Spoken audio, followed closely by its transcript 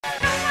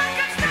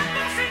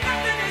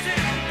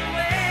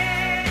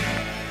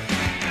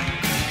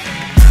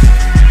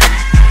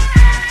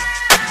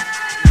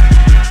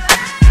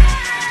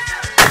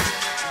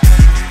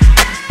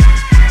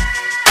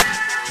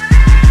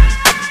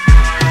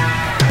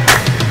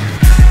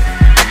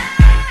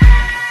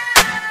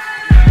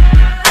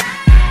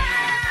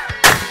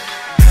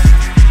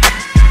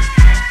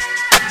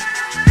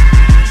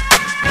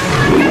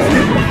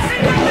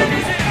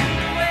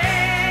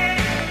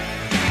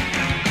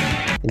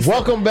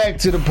Welcome back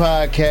to the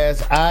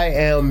podcast. I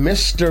am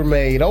Mr.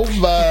 Made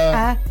Over.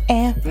 I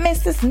am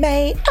Mrs.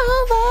 Made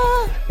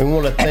Over. And we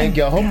want to thank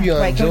y'all. Hope you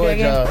enjoyed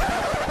y'all.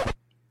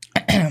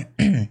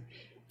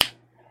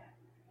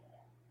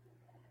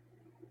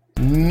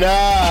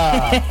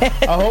 Nah.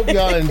 I hope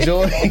y'all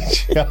enjoyed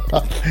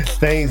y'all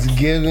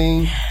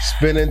Thanksgiving,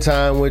 spending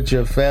time with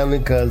your family,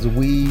 because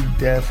we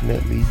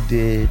definitely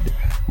did.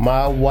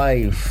 My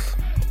wife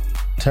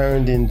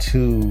turned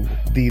into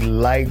the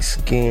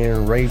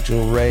light-skinned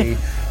Rachel Ray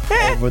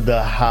over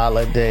the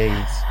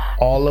holidays.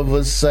 All of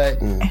a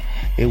sudden,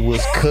 it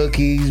was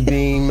cookies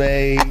being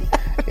made.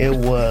 It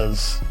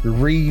was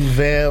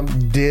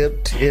revamped,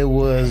 dipped. It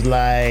was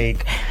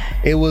like,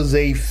 it was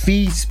a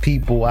feast,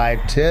 people. I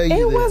tell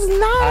you, it was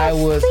not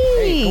a feast.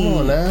 Hey, come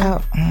on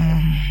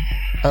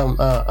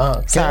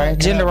now. Sorry,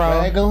 gender role.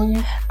 Brag on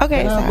you?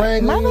 Okay,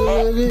 sorry. My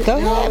bad. Go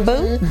ahead,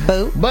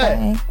 boo.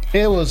 But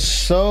it was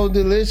so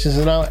delicious,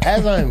 and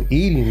as I'm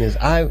eating this,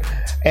 I'm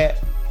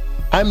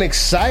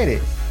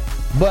excited,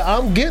 but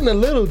I'm getting a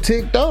little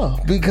ticked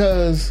off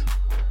because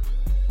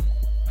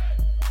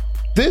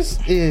this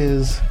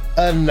is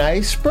a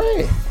nice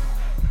spread.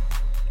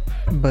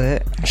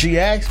 But she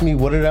asked me,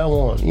 what did I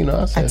want?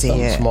 I said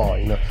something small.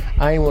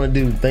 I ain't want to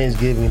do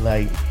Thanksgiving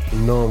like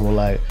normal,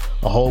 like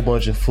a whole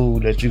bunch of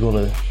food that you're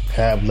gonna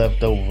have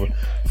left over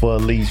for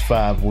at least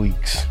 5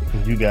 weeks.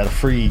 You gotta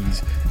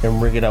freeze and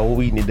bring it out. What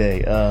we eating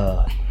today?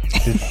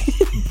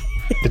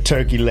 The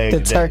turkey leg. The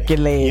turkey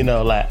leg.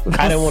 Like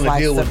I didn't want to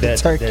deal with that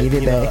turkey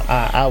today.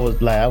 I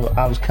was like,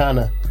 I was kind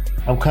of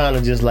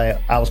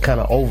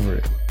over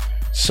it.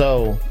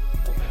 So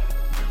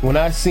when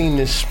I seen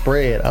this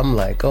spread, I'm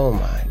like, oh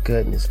my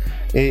goodness.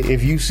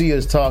 If you see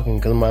us talking,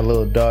 because my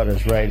little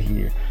daughter's right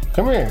here.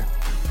 Come here.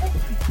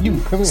 You,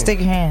 come here. Stick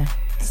your hand.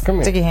 Come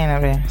here. Stick your hand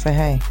over there. Say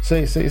hey.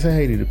 Say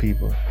hey to the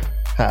people.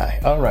 Hi.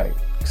 All right.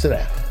 Sit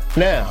down.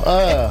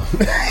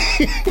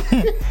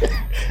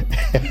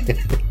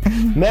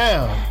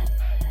 Now,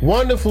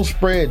 wonderful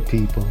spread,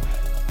 people.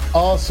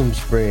 Awesome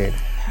spread.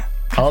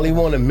 I only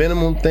wanted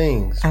minimum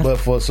things, but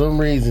for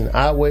some reason,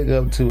 I wake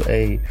up to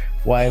a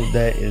wife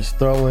that is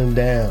throwing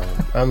down.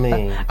 I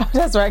mean,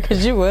 that's right,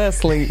 because you were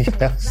asleep.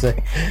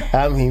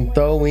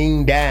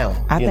 Throwing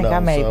down. I think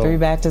I made 3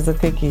 batches of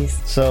cookies.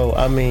 So,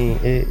 I mean,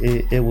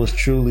 it was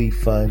truly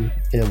fun.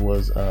 It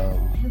was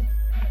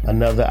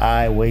another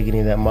eye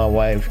awakening that my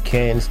wife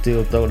can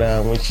still throw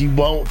down when she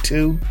want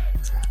to.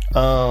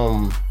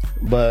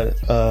 But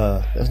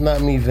that's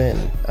not me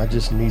venting. I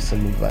just need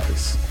some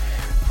advice.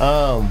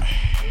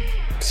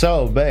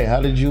 So, babe, how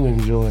did you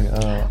enjoy?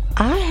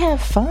 I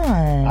have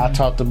fun. I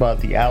talked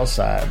about the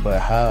outside, but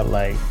how,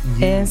 like,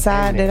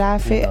 inside did I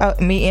feel?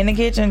 Me in the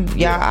kitchen,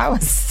 y'all. I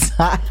was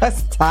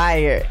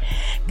tired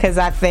because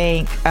I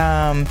think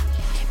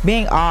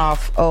being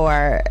off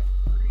or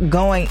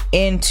going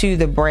into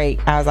the break,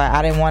 I was like,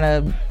 I didn't want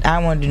to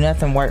do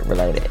nothing work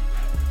related.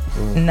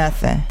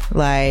 Nothing.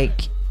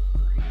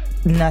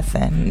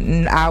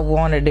 I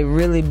wanted to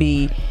really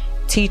be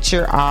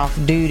teacher off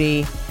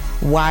duty,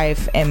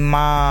 wife and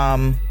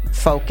mom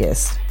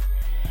focused.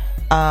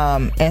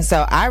 And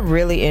so I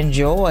really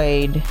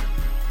enjoyed.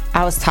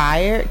 I was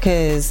tired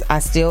because I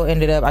still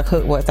ended up, I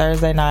cooked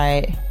Thursday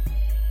night.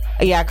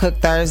 Yeah, I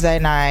cooked Thursday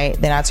night.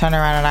 Then I turned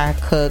around and I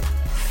cooked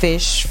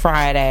fish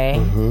Friday.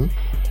 Mm-hmm.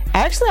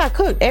 Actually, I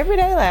cooked every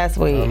day last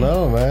week. I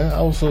know, man.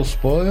 I was so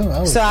spoiled.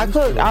 I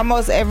cooked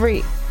almost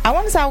every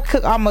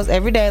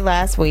day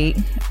last week.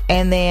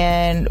 And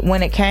then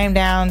when it came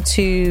down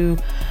to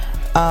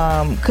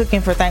cooking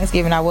for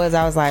Thanksgiving, I was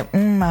like,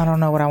 I don't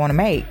know what I want to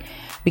make,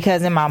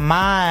 because in my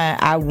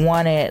mind I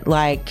wanted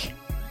like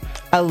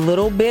a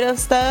little bit of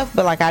stuff,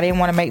 but like I didn't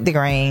want to make the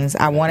greens.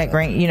 I wanted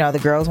green, the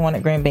girls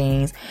wanted green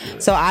beans.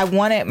 So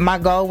my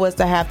goal was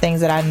to have things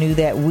that I knew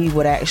that we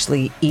would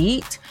actually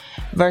eat,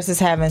 versus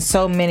having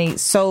so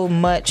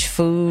much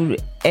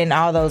food and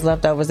all those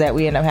leftovers that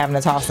we end up having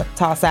to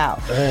toss out.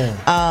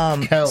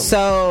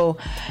 So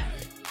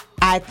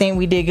I think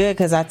we did good,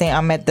 because I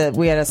think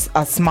we had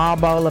a small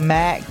bowl of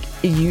mac.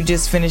 You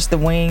just finished the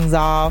wings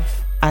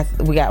off.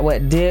 We got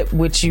dip,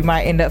 which you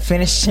might end up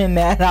finishing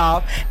that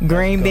off.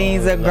 Green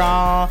beans are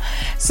gone.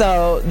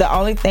 So the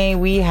only thing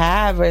we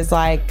have is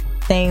like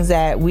things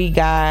that we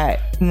got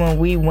when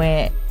we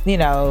went,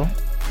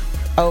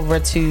 over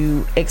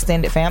to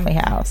extended family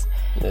house.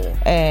 Yeah.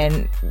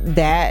 And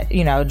that,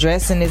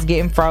 dressing is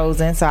getting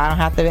frozen, so I don't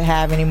have to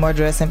have any more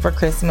dressing for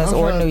Christmas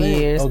or New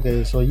Year's.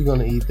 Okay, so you're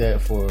gonna eat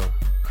that for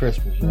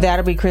Christmas, right?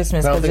 That'll be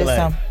Christmas, because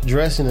it's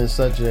dressing is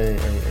such a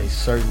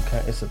certain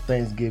kind. It's a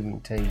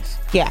Thanksgiving taste.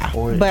 Yeah,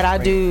 but I'll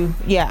do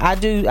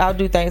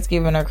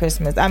Thanksgiving or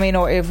Christmas. I mean,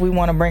 or if we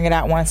want to bring it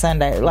out one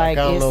Sunday, I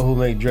don't know who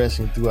make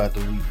dressing throughout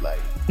the week.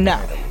 No,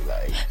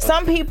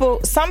 some people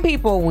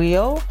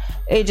will.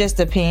 It just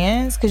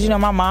depends, because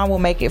my mom will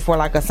make it for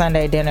like a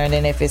Sunday dinner, and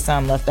then if it's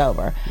some left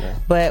over. Yeah.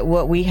 But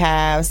what we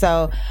have,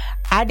 so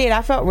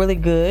I felt really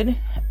good.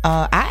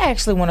 I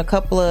actually went a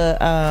couple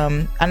of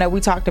I know we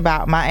talked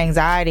about my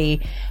anxiety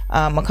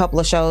a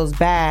couple of shows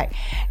back,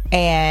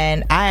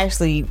 and I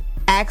actually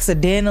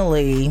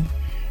accidentally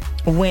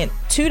went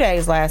 2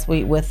 days last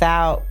week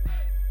without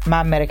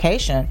my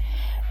medication,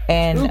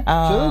 and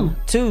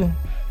two.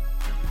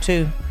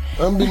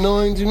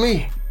 Unbeknown to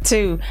me.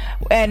 2,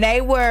 and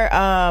they were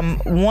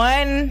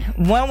one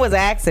was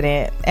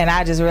accident, and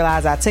I just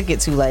realized I took it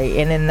too late,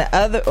 and then the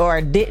other,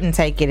 or didn't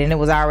take it, and it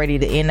was already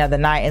the end of the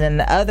night, and then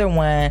the other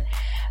one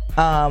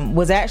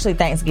was actually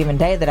Thanksgiving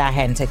Day that I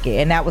hadn't took it,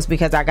 and that was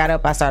because I got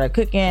up, I started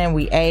cooking,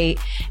 we ate,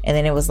 and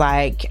then it was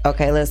like,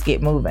 okay, let's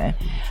get moving.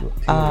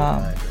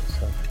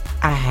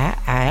 I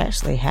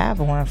actually have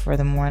one for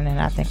the morning.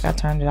 I think I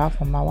turned it off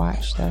on my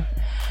watch though.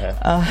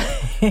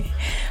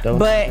 Don't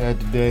do that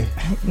today.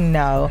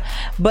 No,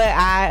 but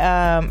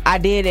I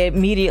did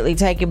immediately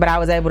take it, but I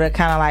was able to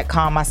kind of like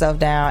calm myself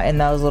down in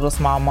those little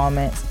small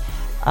moments.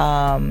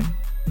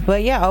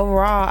 But yeah,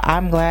 overall,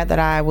 I'm glad that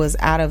I was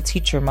out of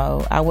teacher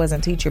mode. I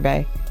wasn't teacher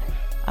bae.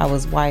 I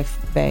was wife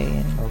bae.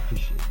 And, I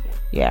appreciate that.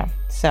 yeah.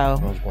 So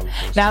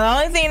now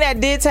the only thing that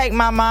did take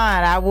my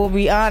mind, I will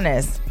be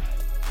honest,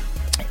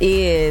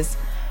 is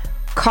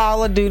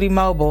Call of Duty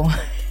Mobile.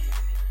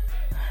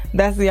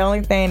 That's the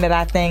only thing that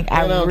I think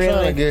I'm trying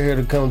really to get her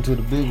to come to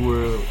the big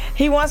world.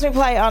 He wants me to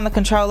play on the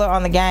controller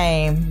on the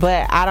game,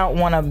 but I don't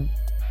want to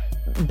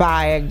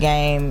buy a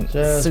game.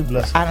 I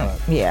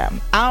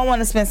don't want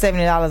to spend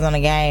 $70 on a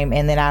game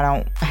and then I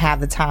don't have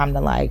the time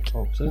to like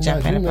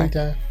jump in and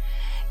play.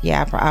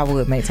 Yeah, I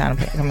would make time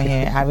to come in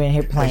here. I've been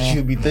here playing.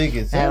 You'll be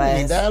thinking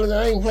 $70.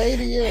 I ain't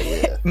played it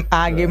yet. Yeah.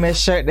 I'll give me a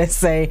shirt that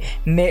say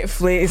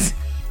Netflix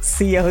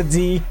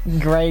COD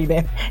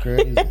grading.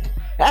 Crazy.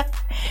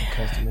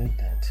 Custom make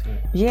that too.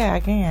 Yeah, I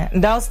can.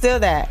 Don't steal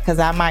that, because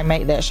I might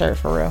make that shirt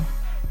for real.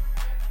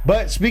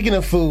 But speaking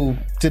of food,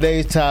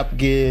 today's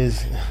topic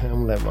is, I'm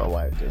gonna let my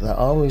wife do it. I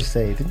always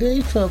say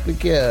today's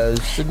topic is.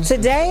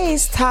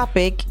 Today's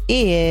topic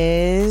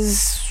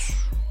is.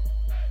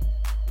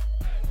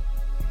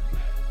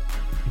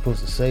 You're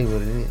supposed to say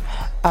what it is.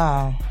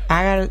 I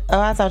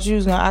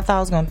thought I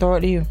was gonna throw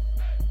it to you.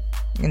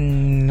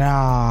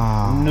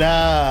 Nah.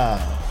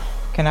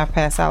 Can I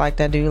pass out like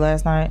that dude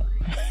last night?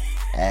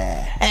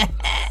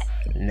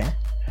 Nah.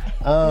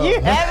 You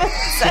haven't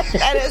said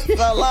that in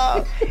so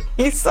long.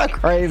 He's so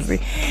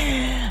crazy.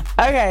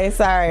 Okay,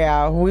 sorry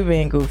y'all. We've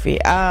been goofy.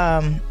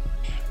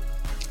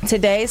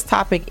 Today's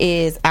topic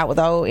is out with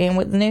the old, in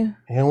with the new.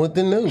 In with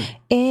the new.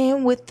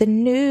 In with the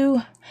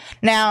new.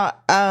 Now,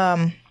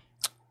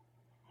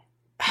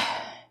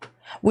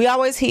 we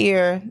always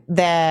hear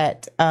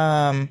that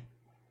the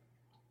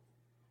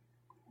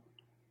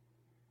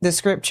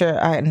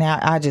scripture. Now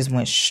I just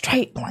went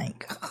straight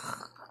blank.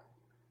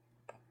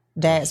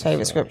 Dad's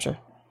favorite scripture.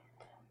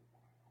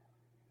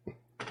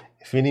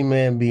 If any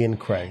man be in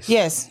Christ.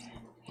 Yes.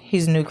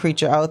 He's a new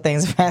creature. Old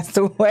things have passed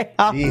away.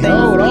 All things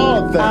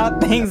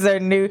are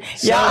new.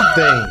 Some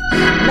things.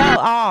 No,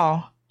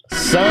 all.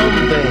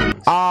 Some things.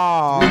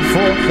 All.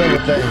 3/4 of a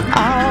thing.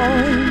 All.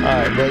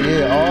 Alright, but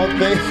yeah, all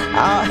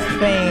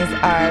things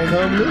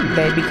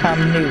they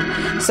become new.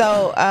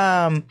 So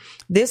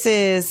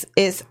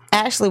it's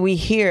actually, we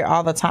hear it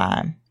all the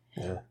time.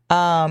 Yeah.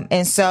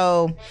 And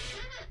so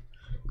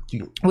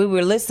we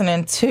were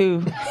listening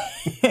to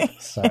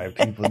sorry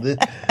people,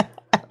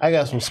 I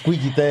got some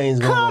squeaky things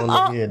going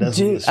on here. That's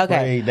what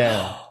sprayed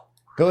down.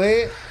 Go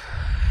ahead.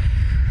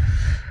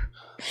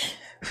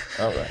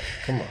 All right,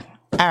 come on.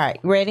 All right,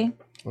 ready?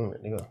 All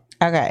right, go.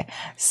 Okay,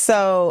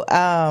 so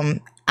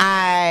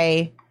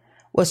I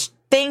was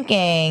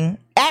thinking,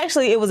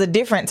 actually it was a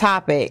different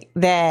topic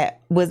that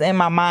was in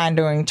my mind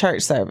during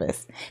church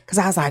service, because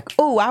I was like,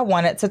 ooh, I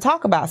wanted to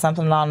talk about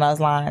something along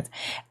those lines.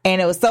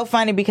 And it was so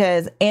funny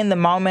because in the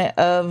moment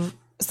of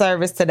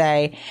service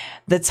today,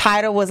 the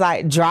title was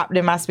like dropped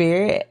in my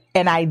spirit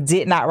and I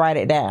did not write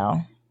it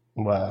down.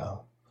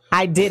 Wow.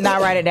 I did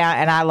not write it down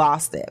and I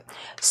lost it.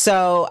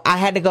 So I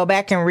had to go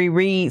back and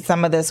reread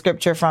some of the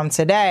scripture from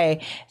today,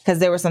 because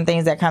there were some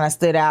things that kind of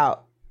stood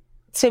out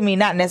to me,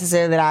 not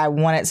necessarily that I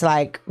wanted to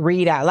like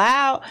read out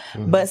loud,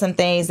 but some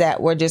things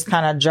that were just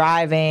kind of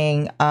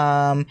driving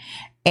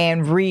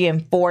and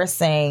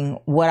reinforcing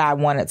what I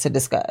wanted to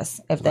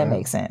discuss, if that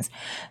makes sense.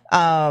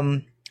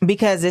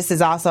 Because this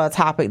is also a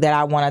topic that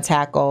I want to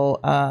tackle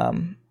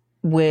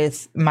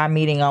with my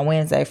meeting on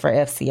Wednesday for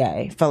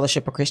FCA,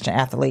 Fellowship of Christian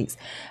Athletes,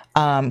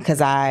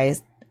 because I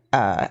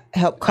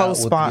help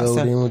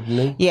co-sponsor.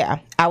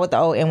 Out with the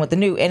old, in with the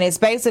new. And it's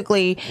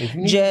basically if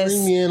you just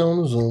bring me in on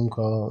a Zoom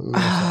call.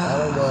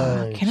 I don't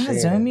mind. Can I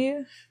Zoom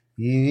you?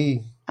 Yeah.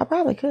 I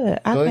probably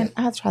could.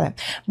 I'll try that.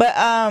 But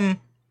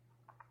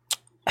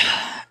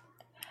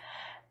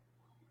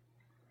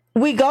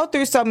we go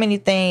through so many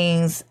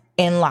things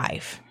in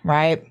life,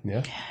 right?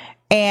 Yeah.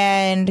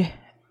 And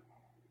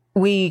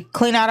we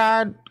clean out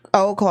our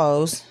old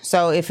clothes.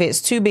 So if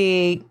it's too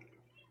big,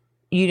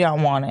 you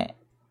don't want it.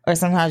 Or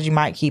sometimes you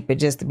might keep it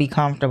just to be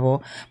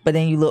comfortable, but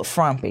then you look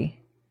frumpy.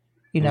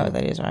 You know what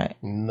that is, right?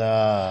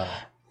 Nah.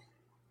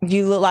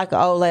 You look like an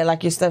old lady,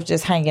 like your stuff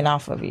just hanging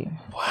off of you.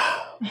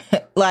 Wow.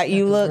 Like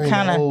you look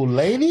kind of old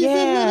lady.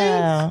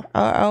 Yeah.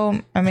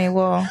 I mean,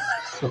 well,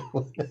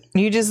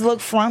 you just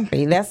look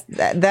frumpy.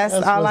 That's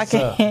all I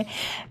can.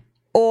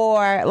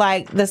 or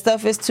like the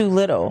stuff is too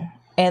little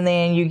and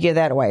then you give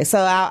that away. So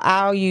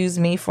I'll use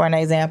me for an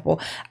example.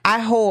 I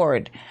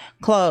hoard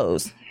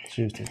clothes.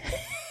 Shoes too.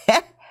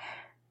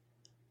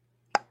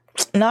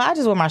 No, I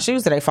just wear my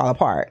shoes till they fall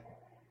apart.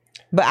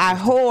 But I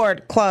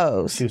hoard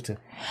clothes. Shoes too.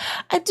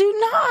 I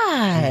do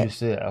not. You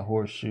said I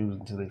hoard shoes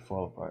until they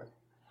fall apart.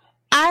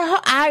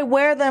 I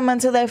wear them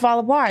until they fall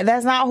apart.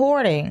 That's not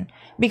hoarding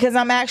because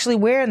I'm actually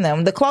wearing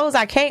them. The clothes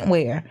I can't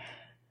wear.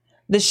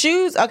 The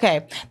shoes,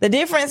 okay. The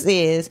difference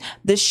is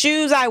the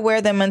shoes I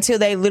wear them until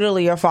they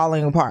literally are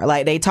falling apart,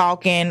 like they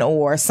talking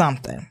or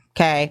something.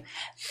 Okay.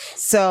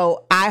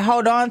 So I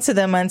hold on to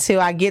them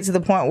until I get to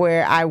the point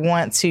where I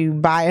want to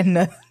buy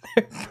another.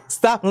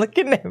 Stop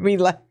looking at me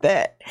like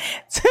that.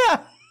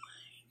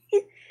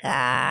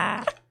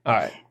 All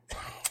right.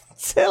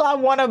 Till I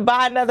want to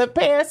buy another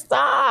pair.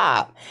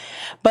 Stop.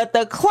 But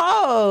the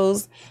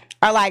clothes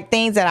are like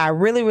things that I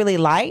really, really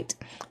liked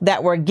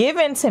that were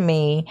given to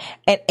me.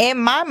 And in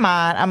my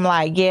mind, I'm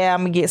like, yeah,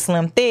 I'm going to get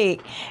slim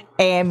thick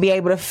and be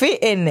able to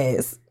fit in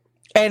this.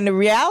 And the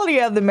reality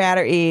of the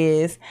matter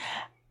is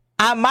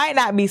I might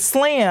not be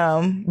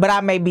slim, but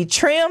I may be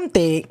trim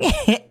thick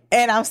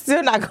and I'm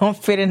still not going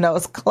to fit in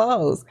those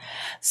clothes.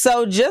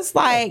 So just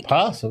like... That's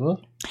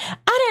possible.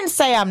 I didn't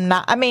say I'm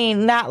not. I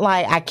mean, not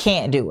like I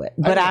can't do it,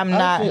 but I'm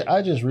not.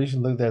 I just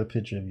recently looked at a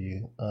picture of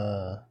you.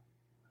 I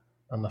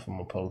don't know if I'm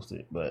going to post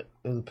it, but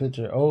it was a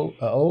picture, an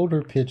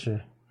older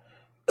picture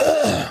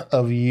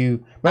of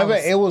you. Remember,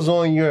 it was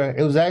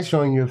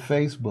actually on your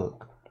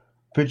Facebook.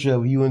 Picture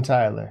of you and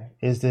Tyler.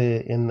 Is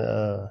in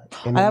the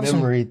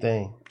memory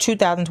thing.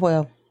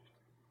 2012.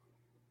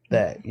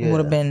 That would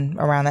have been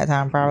around that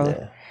time, probably.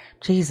 Yeah.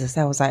 Jesus,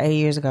 that was like 8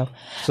 years ago.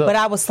 So, but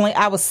I was slim.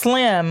 I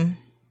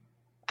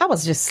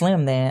was just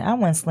slim then. I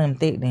wasn't slim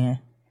thick then.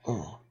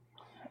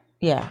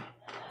 Yeah.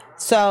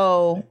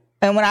 So,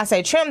 and when I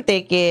say trim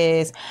thick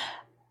is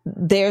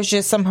there's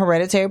just some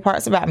hereditary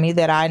parts about me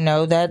that I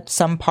know that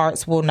some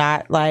parts will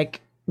not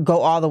like go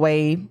all the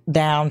way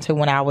down to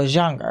when I was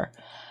younger.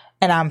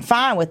 And I'm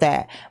fine with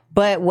that.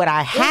 But what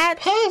I had...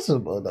 It's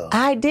possible, though.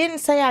 I didn't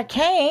say I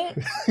can't.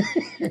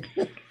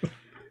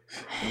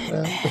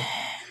 Well,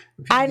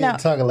 I know.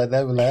 Talking like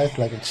that, that's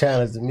like a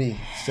challenge to me.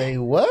 Say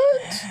what?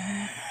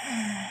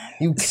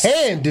 You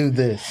can do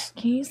this.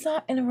 Can you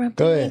stop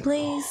interrupting me,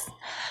 please?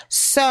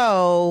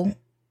 So,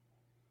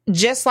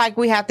 just like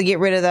we have to get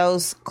rid of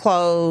those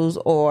clothes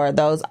or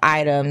those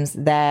items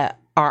that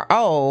are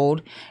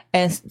old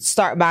and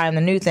start buying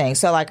the new things.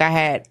 So, like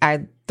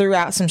I threw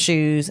out some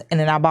shoes and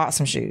then I bought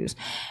some shoes.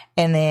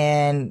 And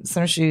then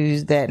some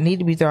shoes that need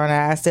to be thrown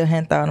out, I still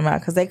hadn't thrown them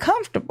out because they're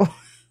comfortable.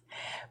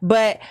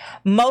 But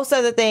most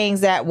of the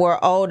things that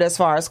were old as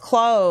far as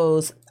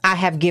clothes, I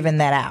have given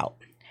that out.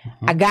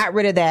 I got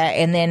rid of that,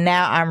 and then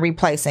now I'm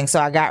replacing.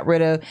 So I got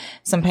rid of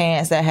some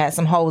pants that had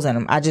some holes in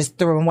them. I just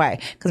threw them away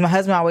because my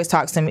husband always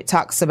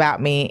talks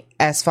about me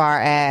as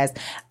far as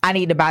I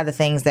need to buy the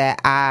things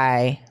that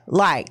I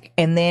like.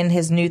 And then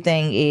his new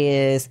thing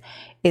is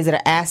it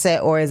an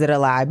asset or is it a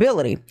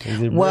liability?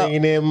 Is it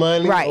bringing in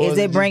money? Right. Is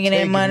it bringing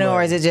in money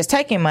or is it just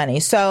taking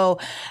money? So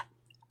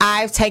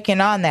I've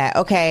taken on that.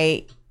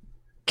 Okay.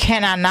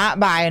 Can I not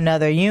buy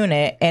another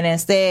unit and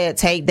instead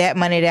take that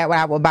money that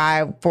I would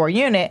buy for a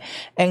unit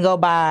and go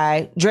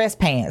buy dress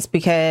pants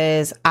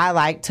because I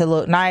like to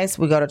look nice.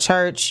 We go to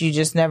church. You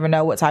just never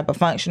know what type of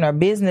function or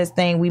business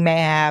thing we may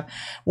have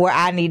where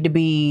I need to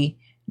be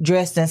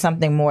dressed in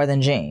something more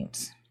than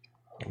jeans.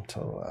 I'm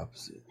total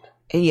opposite.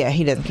 Yeah,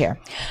 he doesn't care.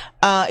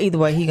 Either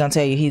way, he's going to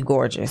tell you he's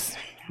gorgeous.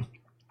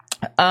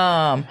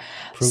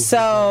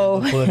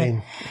 So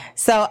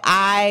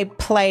I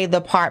play the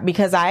part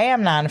because I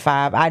am 9 to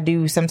 5. I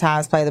do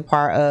sometimes play the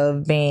part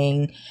of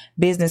being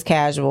business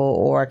casual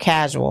or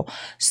casual.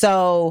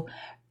 So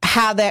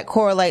how that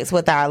correlates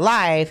with our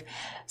life,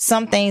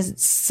 some things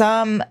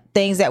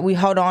that we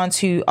hold on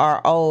to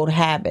are old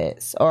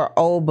habits or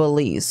old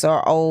beliefs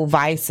or old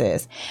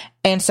vices.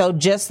 And so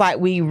just like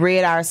we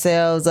rid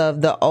ourselves of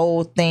the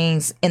old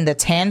things in the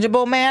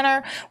tangible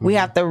manner, we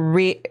have to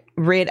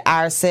rid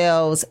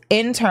ourselves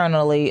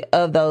internally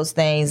of those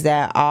things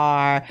that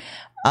are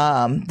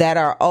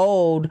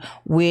old,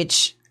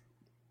 which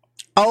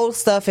old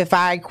stuff, if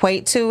I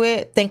equate to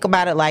it, think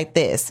about it like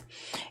this.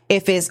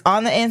 If it's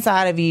on the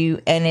inside of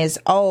you and it's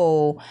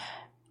old,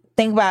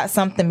 think about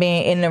something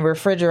being in the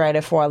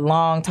refrigerator for a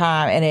long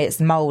time and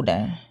it's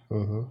molding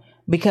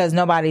because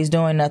nobody's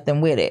doing nothing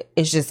with it.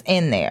 It's just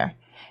in there.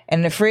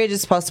 And the fridge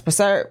is supposed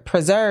to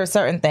preserve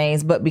certain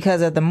things, but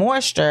because of the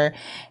moisture,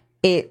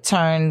 it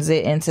turns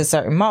it into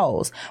certain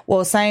molds.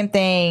 Well, same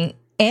thing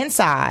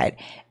inside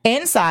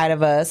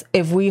of us.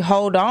 If we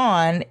hold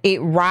on, it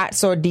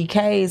rots or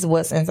decays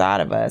what's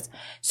inside of us.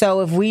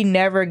 So if we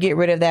never get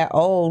rid of that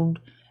old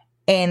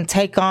and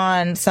take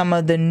on some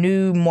of the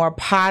new, more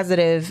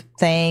positive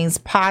things,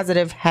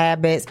 positive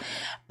habits,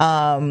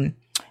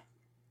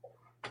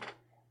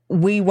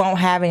 we won't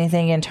have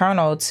anything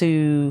internal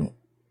to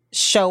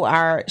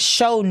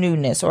show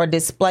newness or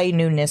display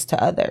newness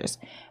to others.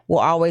 We'll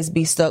always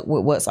be stuck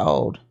with what's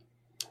old.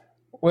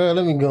 Well,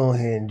 let me go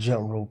ahead and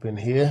jump rope in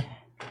here.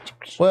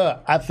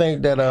 Well, I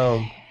think that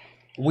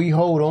we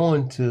hold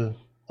on to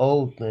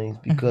old things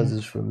because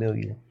it's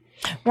familiar.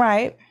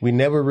 Right. We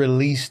never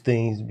release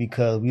things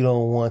because we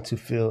don't want to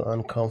feel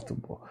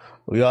uncomfortable.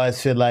 We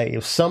always feel like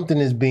if something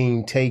is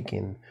being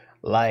taken,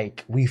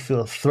 like we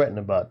feel threatened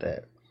about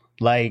that.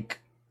 Like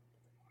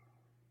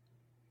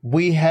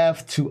we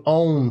have to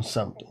own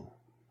something.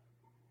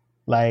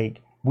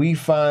 Like we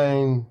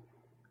find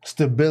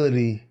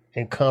stability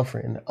and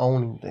comfort in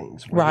owning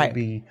things. Whether Right. it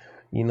be,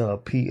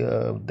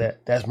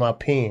 that's my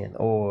pen,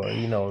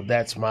 or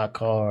that's my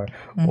car,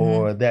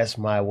 or that's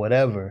my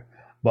whatever.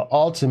 But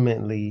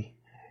ultimately,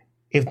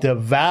 if the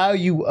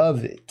value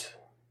of it,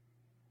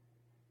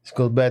 this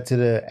goes back to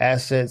the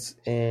assets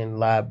and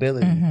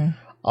liability. And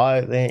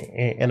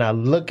I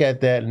look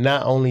at that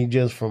not only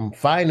just from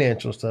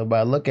financial stuff, but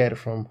I look at it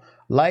from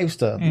life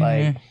stuff.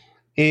 Like,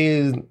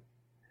 is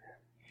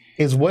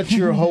what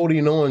you're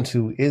holding on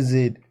to, is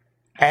it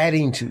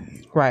adding to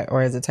you? Right.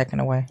 Or is it taken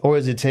away? Or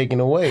is it taken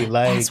away?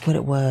 Like, that's what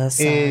it was.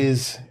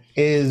 Is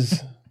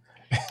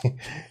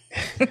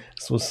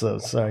that's what's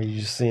up. Sorry,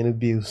 you're just seeing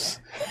abuse.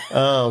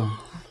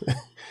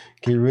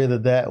 Get rid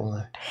of that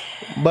one.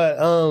 But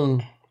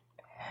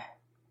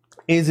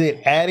is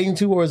it adding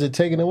to or is it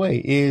taking away?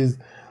 Is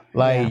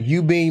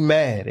you being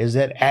mad, is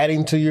that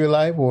adding to your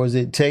life or is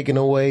it taking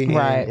away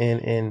Right.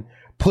 and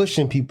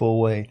pushing people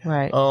away?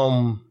 Right.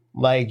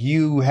 Like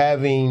you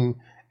having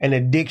an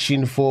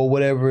addiction for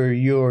whatever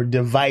your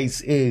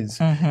device is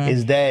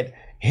that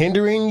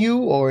hindering you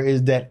or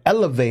is that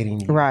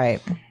elevating you?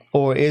 Right.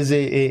 Or is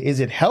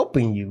it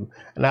helping you?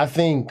 And I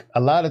think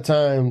a lot of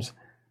times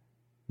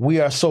we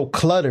are so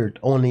cluttered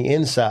on the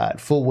inside,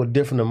 full with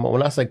different emotions.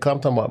 When I say I'm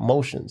talking about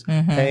emotions,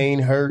 pain,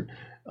 hurt,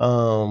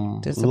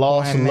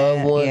 loss of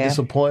loved one,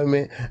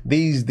 disappointment,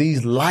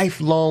 these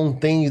lifelong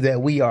things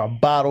that we are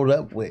bottled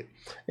up with.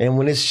 And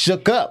when it's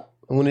shook up,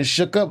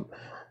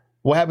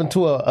 what happened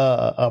to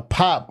a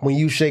pop when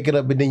you shake it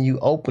up and then you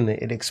open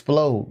it, it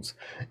explodes.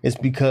 It's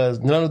because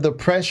none of the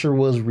pressure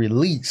was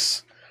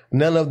released.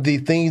 None of the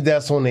things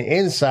that's on the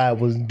inside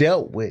was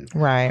dealt with.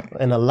 Right.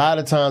 And a lot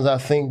of times I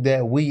think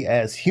that we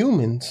as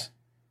humans,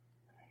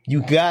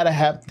 you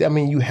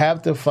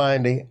have to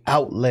find an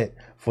outlet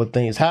for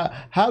things.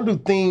 How do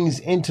things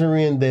enter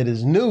in that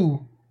is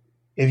new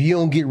if you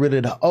don't get rid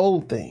of the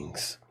old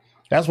things?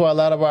 That's why a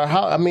lot of our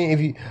house,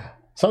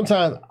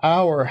 sometimes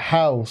our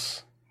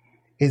house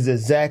is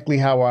exactly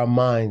how our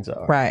minds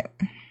are. Right.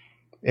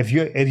 If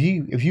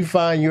you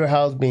find your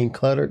house being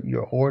cluttered,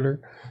 you're a hoarder,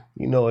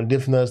 and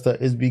different other stuff,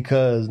 is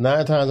because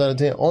 9 times out of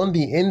 10 on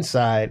the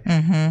inside,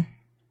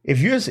 if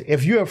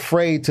you're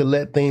afraid to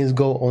let things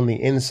go on the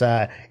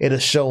inside, it'll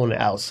show on the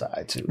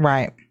outside too.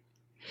 Right.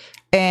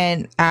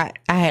 And I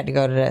had to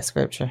go to that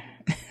scripture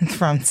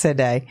from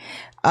today.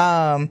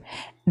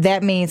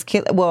 That means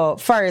well,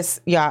 first,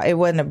 y'all, it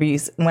wasn't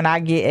abuse. When I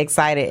get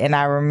excited and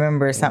I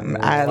remember something,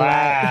 I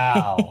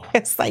like,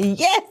 it's like,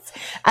 yes.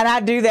 And I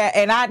do that.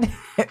 And I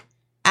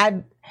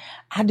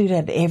do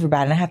that to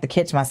everybody and I have to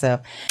catch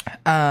myself.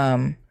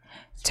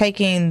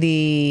 Taking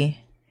the,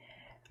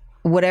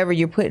 whatever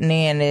you're putting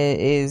in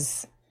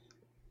is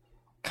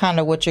kind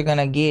of what you're going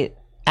to get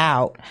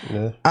out.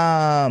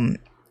 Yeah.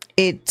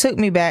 It took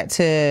me back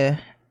to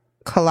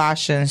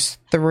Colossians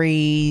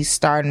 3,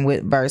 starting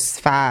with verse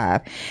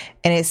 5.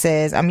 And it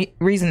says, I'm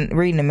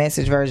reading the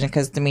Message version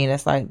because to me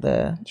that's like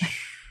the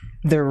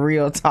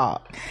real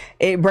talk.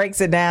 It breaks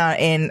it down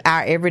in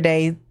our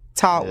everyday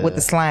talk with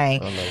the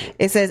slang.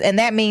 It says, and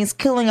that means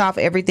killing off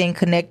everything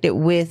connected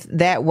with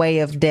that way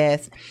of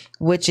death,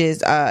 which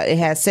is it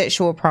has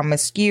sexual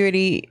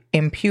promiscuity,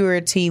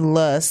 impurity,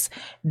 lust,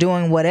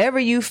 doing whatever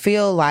you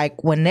feel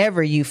like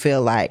whenever you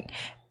feel like,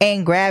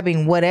 and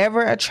grabbing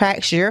whatever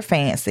attracts your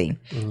fancy.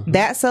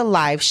 That's a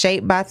life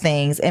shaped by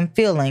things and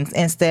feelings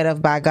instead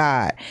of by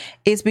God.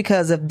 It's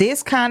because of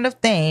this kind of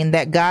thing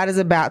that God is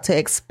about to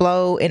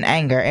explode in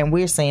anger, and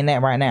we're seeing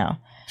that right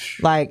now.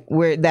 Like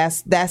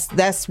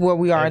that's where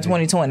we are in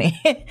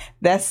 2020.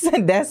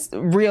 that's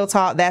real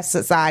talk. That's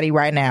society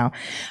right now.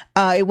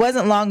 It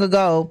wasn't long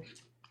ago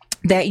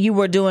that you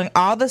were doing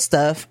all the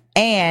stuff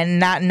and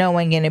not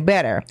knowing any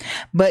better,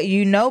 but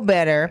you know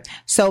better.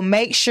 So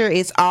make sure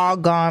it's all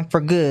gone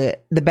for good.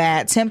 The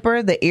bad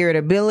temper, the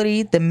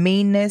irritability, the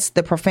meanness,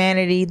 the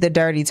profanity, the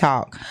dirty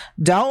talk.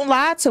 Don't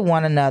lie to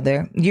one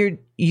another.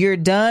 You're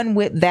done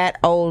with that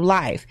old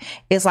life.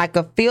 It's like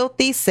a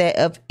filthy set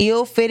of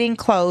ill-fitting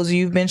clothes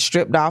you've been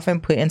stripped off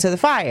and put into the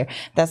fire.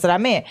 That's what I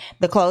meant.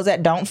 The clothes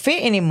that don't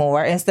fit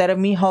anymore, instead of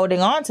me holding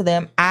on to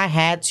them, I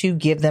had to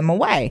give them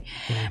away.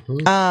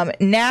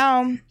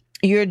 Now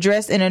you're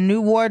dressed in a new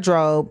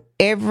wardrobe.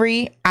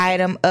 Every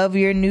item of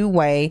your new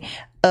way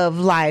of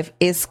life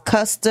is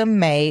custom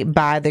made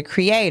by the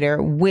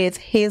Creator with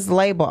His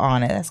label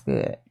on it. That's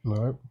good. All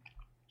right.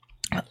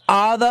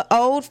 All the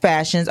old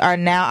fashions are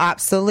now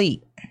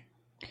obsolete.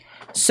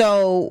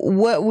 So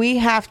what we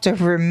have to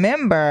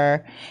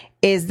remember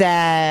is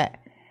that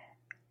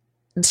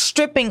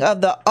stripping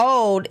of the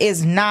old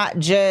is not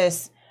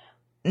just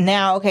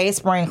now, okay, it's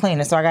spring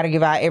cleaning, so I got to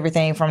give out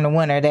everything from the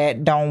winter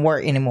that don't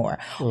work anymore.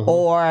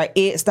 Or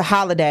it's the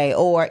holiday,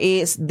 or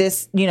it's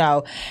this,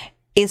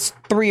 it's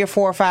 3 or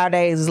 4 or 5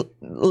 days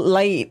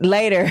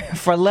later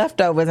for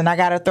leftovers, and I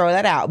got to throw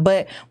that out.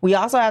 But we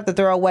also have to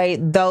throw away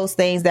those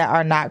things that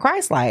are not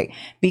Christ-like,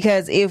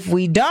 because if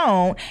we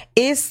don't,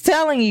 it's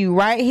telling you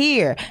right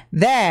here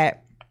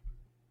that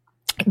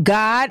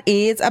God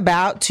is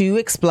about to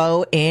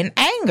explode in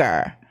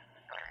anger.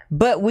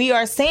 But we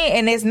are seeing,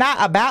 and it's not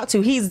about to,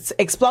 he's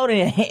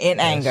exploding in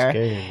anger.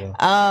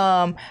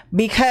 Scary,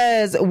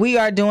 because we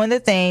are doing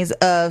the things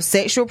of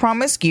sexual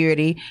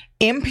promiscuity,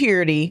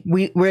 impurity,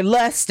 we're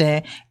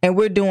lusting, and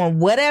we're doing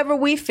whatever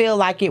we feel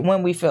like it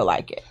when we feel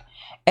like it.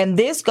 And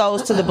this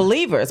goes to the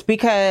believers,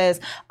 because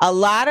a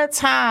lot of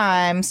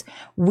times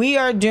we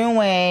are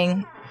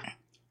doing,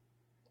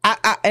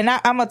 I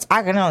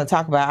can only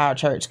talk about our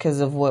church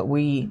because of what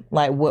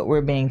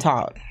we're being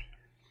taught.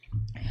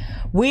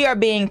 We are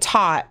being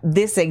taught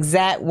this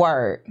exact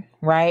word,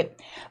 right?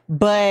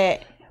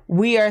 But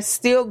we are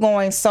still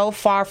going so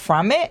far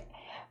from it.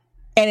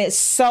 And it's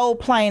so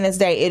plain as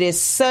day. It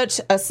is such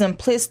a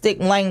simplistic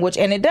language.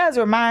 And it does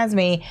reminds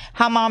me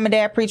how mom and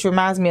dad preach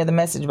reminds me of the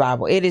Message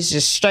Bible. It is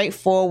just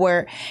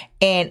straightforward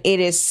and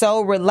it is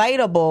so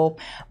relatable.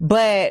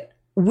 But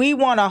we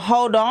want to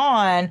hold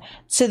on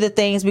to the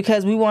things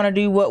because we want to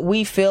do what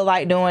we feel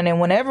like doing. And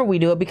whenever we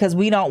do it, because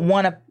we don't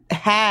want to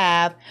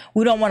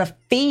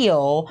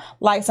feel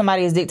like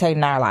somebody is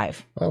dictating our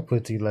life. I'll put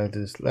it to you like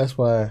this. That's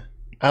why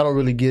I don't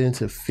really get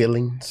into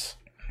feelings,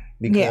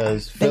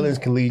 because feelings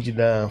can lead you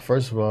down,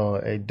 first of all,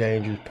 a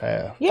dangerous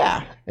path.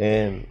 Yeah.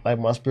 And like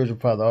my spiritual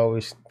father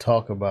always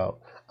talk about,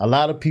 a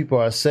lot of people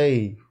are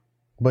saved,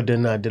 but they're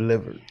not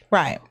delivered.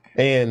 Right.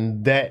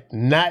 And that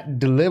not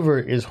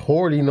delivered is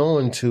holding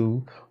on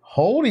to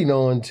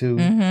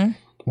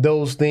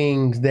those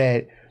things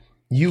that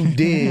you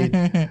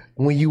did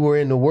when you were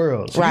in the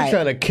world. So you're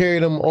trying to carry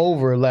them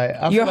over.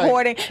 You're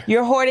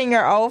hoarding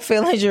your old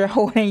feelings, you're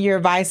hoarding your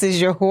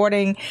vices, you're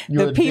hoarding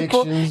the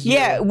people.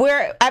 Yeah.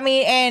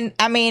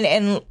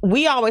 And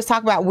we always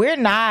talk about, we're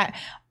not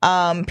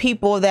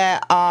people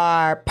that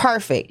are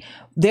perfect.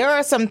 There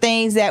are some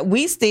things that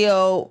we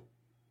still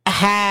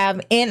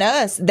have in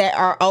us that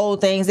are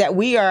old things that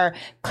we are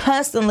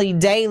constantly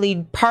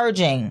daily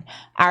purging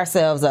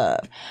ourselves of.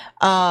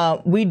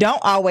 We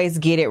don't always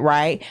get it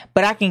right,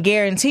 but I can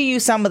guarantee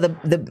you some of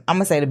the I'm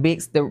gonna say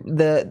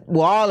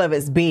all of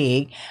it's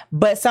big,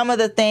 but some of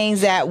the things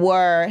that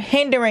were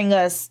hindering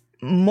us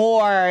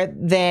more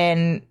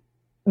than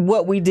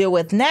what we deal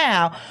with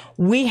now,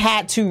 we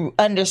had to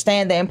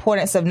understand the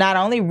importance of not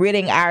only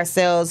ridding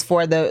ourselves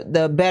for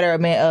the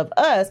betterment of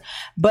us,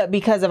 but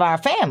because of our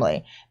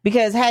family.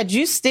 Because had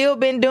you still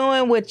been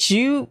doing what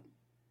you,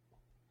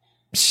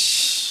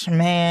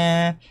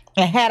 man,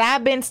 and had I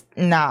been,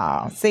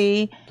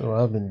 see? So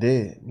I've been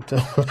dead.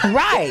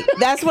 Right.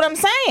 That's what I'm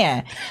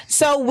saying.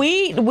 So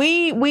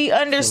we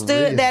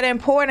understood that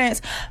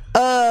importance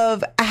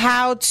of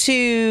how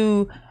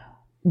to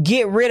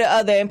get rid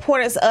of the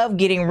importance of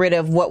getting rid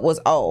of what was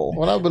old.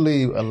 Well, I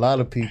believe a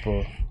lot of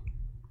people,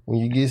 when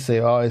you get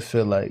saved, always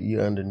feel like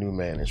you're under new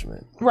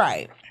management.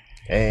 Right.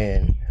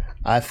 And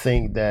I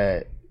think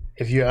that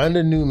if you're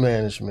under new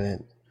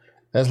management,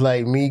 that's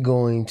like me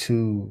going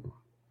to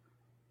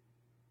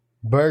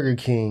Burger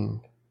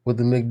King with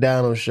the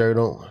McDonald's shirt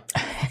on.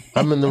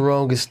 I'm in the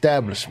wrong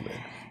establishment.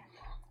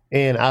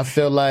 And I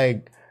feel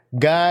like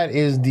God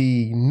is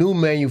the new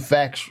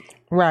manufacturer.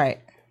 Right.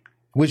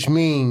 Which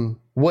means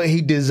what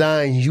he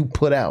designed, you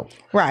put out.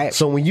 Right.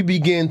 So when you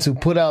begin to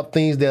put out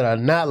things that are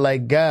not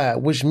like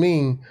God, which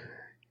means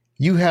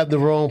you have the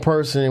wrong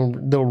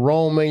person, the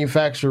wrong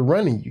manufacturer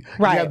running you.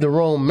 Right. You have the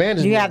wrong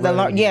management. You have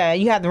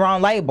you have the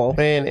wrong label.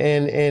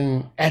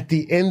 And at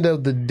the end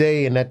of the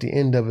day and at the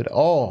end of it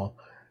all,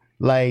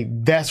 like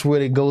that's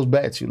what it goes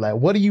back to. Like,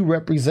 what are you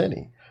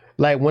representing?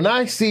 Like when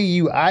I see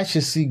you, I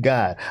should see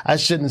God. I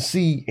shouldn't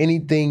see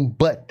anything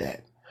but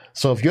that.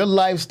 So if your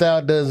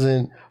lifestyle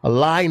doesn't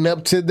line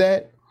up to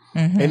that,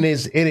 and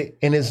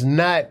it's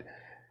not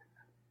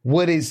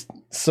what it's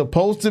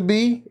supposed to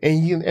be,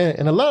 and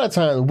a lot of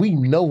times we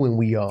know when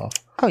we off.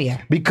 Oh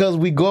yeah, because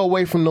we go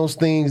away from those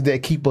things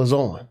that keep us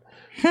on,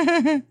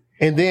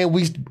 and then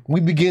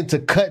we begin to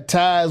cut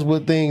ties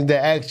with things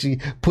that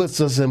actually puts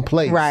us in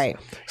place. Right.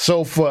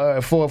 So for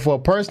a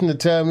person to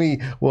tell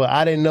me, well,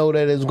 I didn't know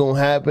that it was gonna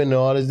happen and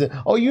all this,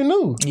 oh, you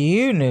knew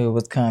it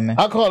was coming.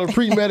 I call it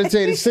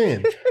premeditated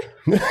sin.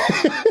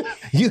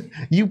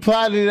 You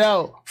plotted it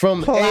out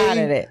from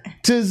A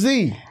to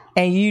Z.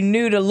 And you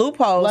knew the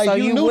loophole, so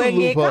you wouldn't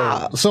get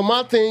caught. So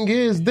my thing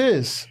is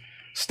this.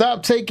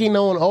 Stop taking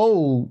on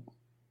old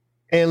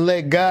and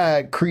let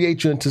God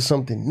create you into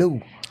something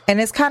new. And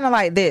it's kind of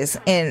like this.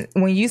 And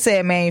when you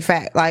said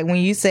like when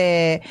you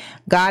said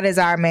God is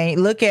our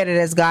look at it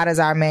as God is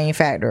our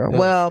manufacturer. Yeah.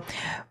 Well,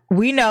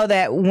 we know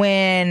that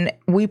when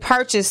we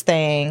purchase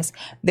things,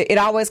 it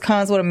always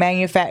comes with a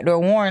manufacturer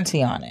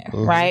warranty on it,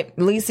 right?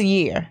 At least a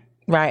year,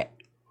 right?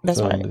 That's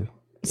right.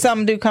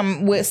 Some do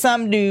come with,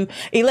 some do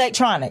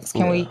electronics.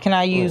 Can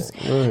I use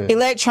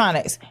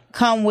electronics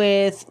come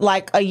with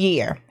like a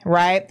year,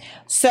 right?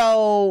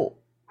 So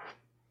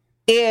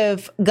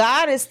if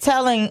God is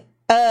telling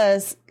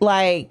us,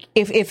 like,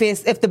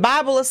 if the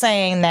Bible is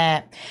saying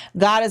that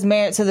God is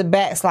married to the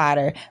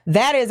backslider,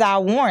 that is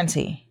our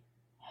warranty.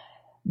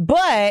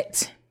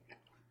 But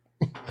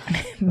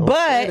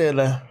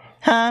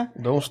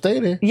Don't stay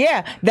there.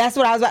 Yeah, that's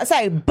what I was about to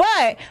say.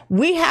 But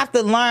we have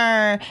to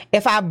learn,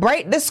 if I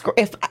break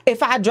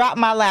if I drop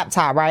my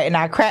laptop, right, and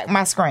I crack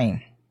my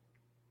screen,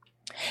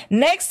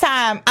 next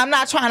time I'm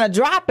not trying to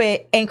drop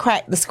it and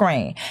crack the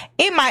screen.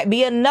 It might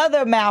be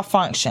another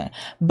malfunction.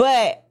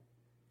 But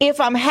if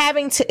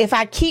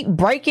I keep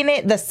breaking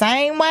it the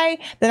same way,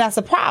 then that's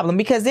a problem,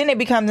 because then it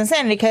becomes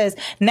insanity, because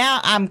now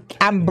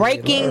I'm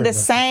breaking the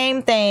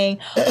same thing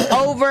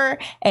over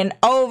and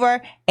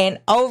over and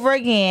over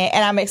again.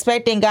 And I'm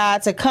expecting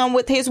God to come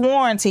with his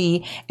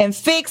warranty and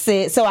fix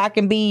it so I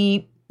can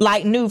be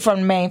like new from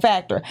the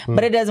manufacturer.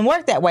 But it doesn't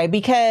work that way,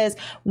 because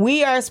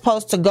we are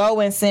supposed to go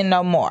and sin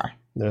no more.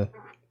 Yeah.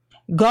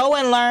 Go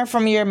and learn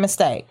from your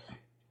mistake.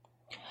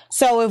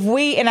 So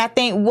and I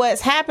think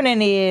what's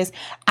happening is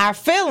our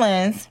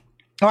feelings,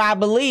 or I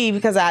believe,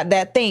 because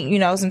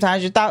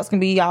sometimes your thoughts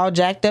can be all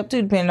jacked up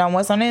too, depending on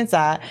what's on the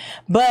inside.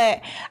 But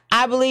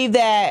I believe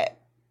that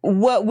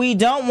what we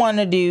don't want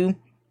to do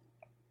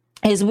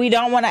is we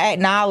don't want to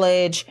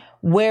acknowledge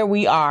where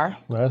we are.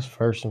 That's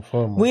first and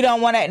foremost. We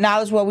don't want to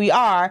acknowledge where we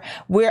are.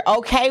 We're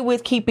okay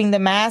with keeping the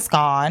mask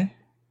on.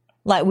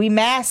 Like, we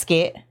mask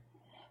it.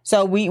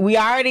 So we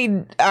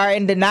already are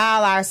in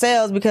denial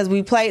ourselves because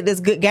we played this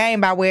good game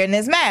by wearing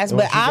this mask.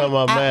 But I'm talking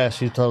about mask.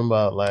 She's talking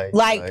about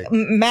like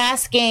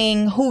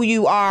masking who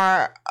you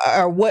are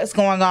or what's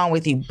going on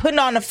with you, putting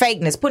on the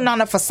fakeness, putting on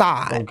the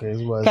facade.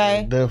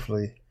 Okay,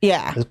 definitely.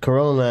 Yeah, it's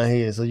Corona out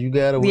here, so you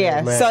gotta wear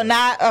a mask. So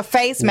not a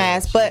face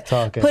mask, but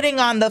putting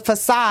on the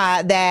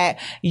facade that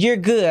you're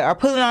good, or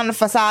putting on the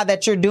facade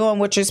that you're doing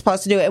what you're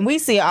supposed to do. And we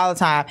see it all the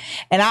time.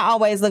 And I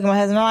always look at my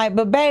husband, I'm like,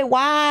 but babe,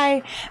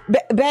 why?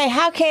 Babe,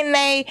 how can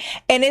they?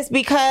 And it's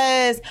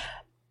because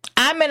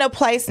I'm in a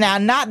place now,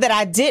 not that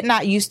I did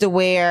not used to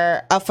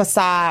wear a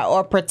facade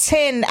or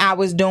pretend I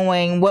was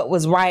doing what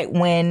was right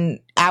when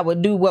I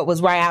would do what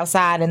was right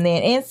outside, and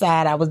then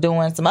inside I was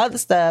doing some other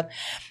stuff.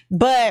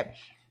 But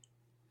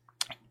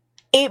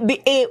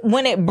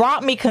when it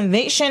brought me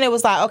conviction, it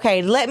was like,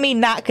 okay, let me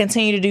not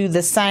continue to do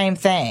the same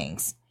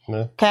things. Yeah.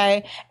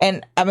 Okay.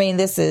 And I mean,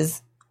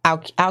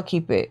 I'll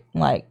keep it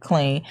like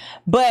clean.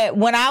 But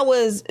when I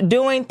was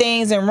doing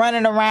things and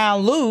running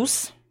around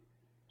loose,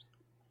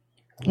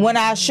 when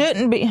I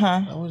shouldn't be,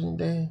 I wasn't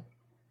there.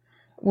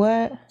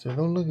 What? So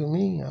don't look at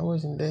me. I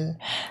wasn't there.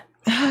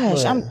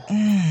 Gosh,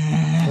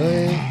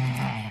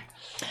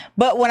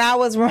 but when I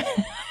was running.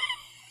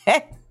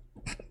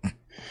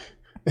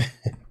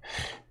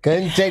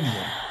 Continue.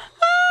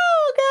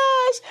 Oh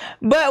gosh.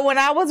 But when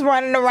I was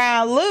running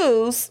around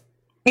loose,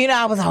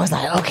 I was always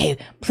like, okay,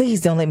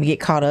 please don't let me get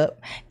caught up.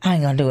 I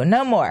ain't gonna do it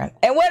no more.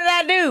 And what did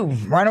I do?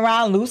 Run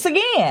around loose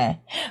again.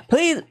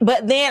 Please.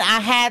 But then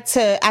I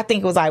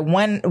think it was like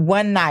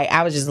one night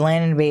I was just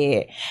laying in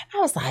bed. I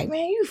was like,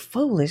 man, you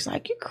foolish.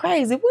 Like, you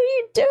crazy. What are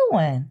you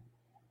doing?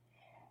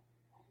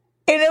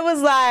 And it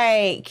was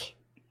like,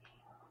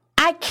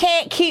 I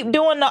can't keep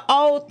doing the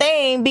old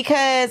thing,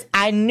 because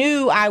I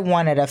knew I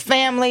wanted a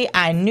family.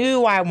 I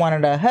knew I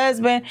wanted a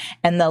husband,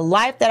 and the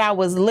life that I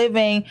was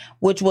living,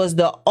 which was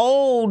the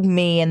old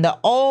me and the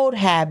old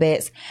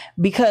habits,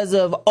 because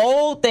of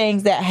old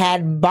things that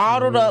had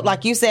bottled up,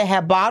 like you said,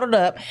 had bottled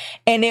up,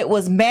 and it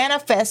was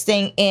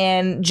manifesting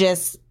in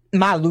just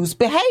my loose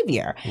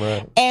behavior.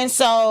 Right. And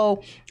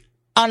so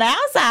on the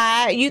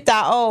outside, you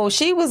thought, oh,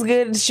 she was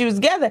good, she was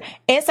together.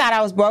 Inside,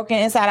 I was broken.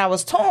 Inside, I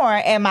was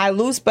torn. And my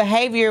loose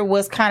behavior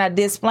was kind of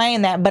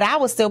displaying that. But I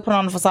was still putting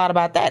on the facade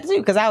about that, too,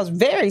 because I was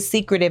very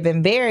secretive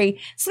and very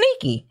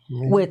sneaky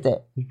with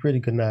it. You're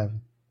pretty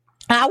conniving.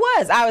 I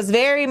was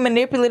very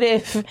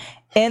manipulative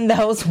in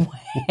those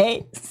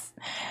ways.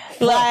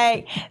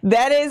 Like,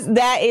 that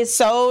is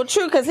so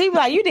true. Because he was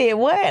like, you did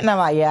what? And I'm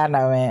like, yeah, I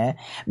know, man.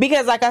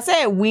 Because like I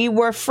said, we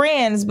were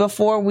friends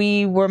before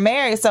we were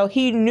married. So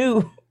he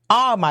knew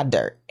all my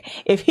dirt.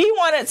 If he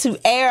wanted to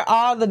air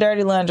all the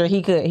dirty laundry,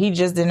 he could. He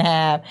just didn't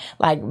have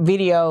like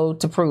video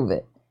to prove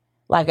it,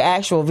 like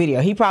actual video.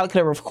 He probably could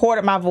have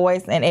recorded my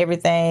voice and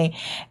everything.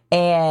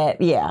 And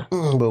yeah.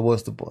 But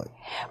what's the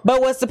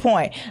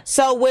point?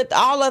 So with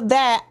all of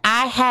that,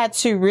 I had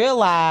to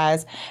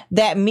realize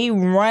that me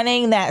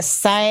running that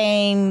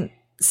same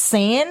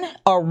sin,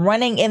 or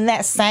running in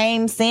that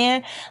same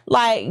sin,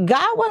 like,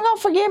 God wasn't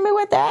gonna forgive me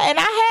with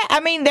that.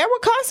 And there were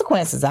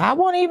consequences. I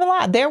won't even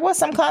lie. There were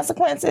some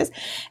consequences,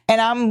 and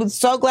I'm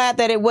so glad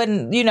that it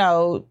wasn't,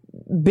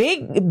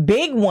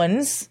 big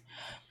ones.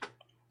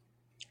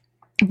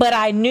 But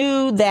I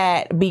knew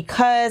that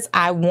because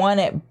I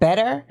wanted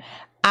better,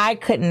 I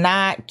could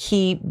not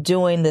keep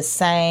doing the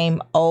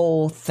same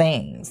old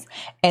things.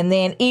 And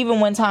then even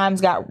when times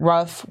got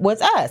rough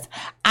with us,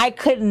 I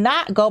could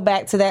not go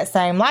back to that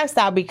same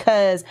lifestyle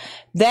because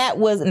that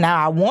was,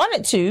 now I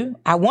wanted to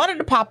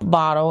pop a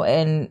bottle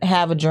and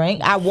have a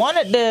drink. I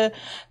wanted to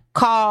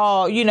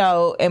call,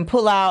 and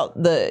pull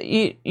out the,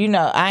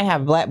 I ain't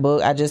have a black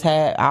book. I just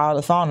had all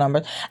the phone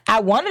numbers. I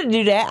wanted to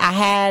do that. I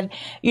had,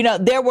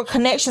 there were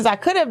connections I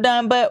could have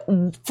done, but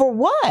for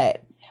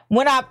what?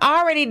 When I've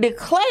already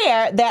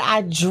declared that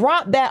I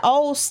dropped that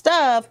old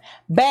stuff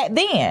back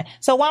then.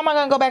 So why am I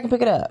going to go back and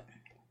pick it up?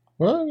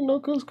 Well,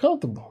 because it's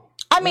comfortable.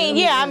 I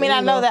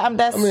know that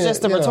that's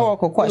just a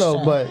rhetorical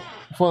question. But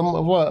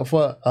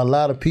for a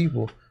lot of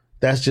people,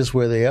 that's just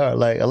where they are.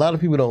 Like, a lot of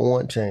people don't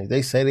want change.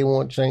 They say they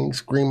want change,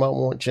 scream out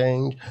want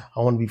change. I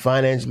want to be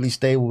financially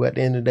stable. But at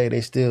the end of the day,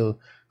 they still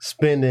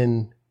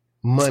spending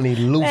money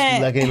loosely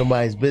like ain't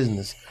nobody's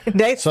business.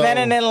 They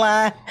spending in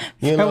line.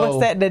 What's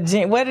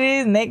that? What it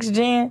is? Next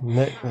gen?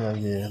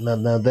 Yeah.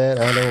 Now that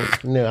I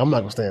don't. I'm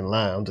not gonna stand in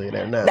line. I'll tell you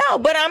that now. No,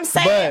 but I'm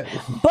saying,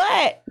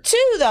 but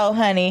too though,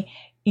 honey,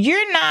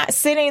 you're not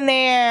sitting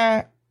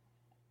there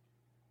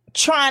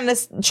trying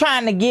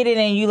to get it,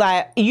 and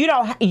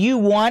you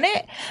want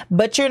it,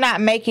 but you're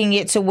not making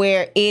it to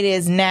where it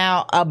is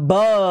now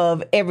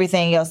above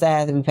everything else that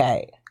has to be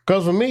paid.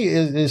 Because for me,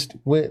 it's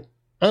with.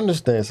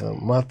 Understand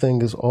something. My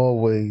thing is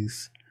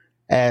always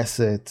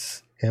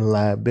assets and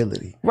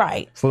liability.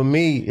 Right. For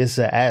me, it's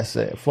an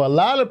asset. For a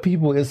lot of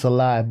people, it's a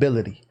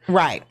liability.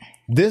 Right.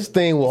 This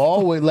thing will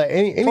always, like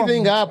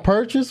anything I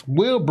purchase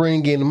will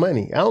bring in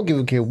money. I don't give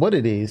a care what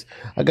it is.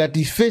 I got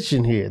these fish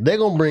in here. They're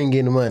going to bring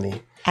in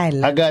money.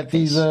 I got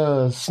these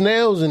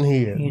snails in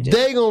here.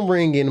 They gonna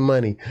bring in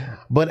money.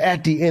 But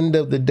at the end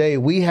of the day,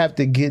 we have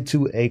to get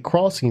to a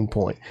crossing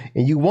point.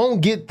 And you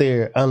won't get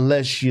there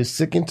unless you're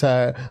sick and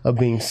tired of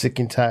being sick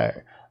and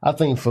tired. I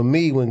think for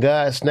me, when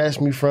God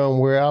snatched me from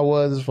where I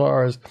was as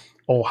far as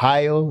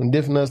Ohio and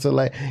different stuff,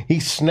 like,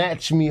 he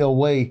snatched me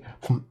away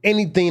from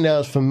anything that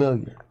was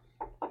familiar.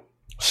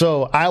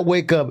 So I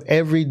wake up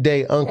every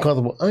day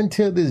uncomfortable.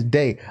 Until this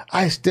day,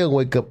 I still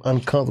wake up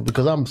uncomfortable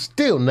because I'm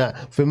still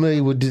not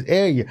familiar with this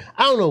area.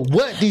 I don't know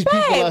what these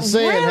people are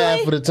saying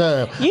half of the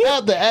time. I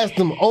have to ask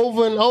them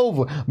over and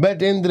over. But at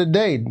the end of the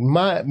day,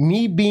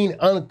 me being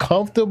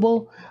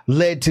uncomfortable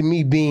led to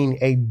me being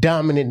a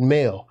dominant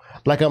male,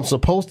 like I'm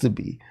supposed to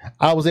be.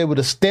 I was able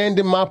to stand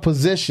in my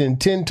position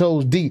 10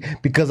 toes deep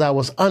because I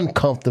was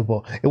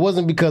uncomfortable. It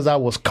wasn't because I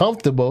was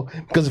comfortable,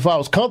 because if I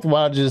was comfortable,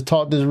 I'd just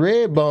talk this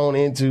red bone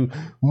into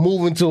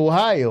moving to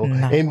Ohio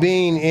and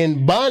being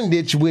in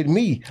bondage with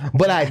me.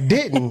 But I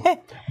didn't.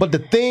 But the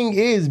thing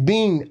is,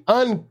 being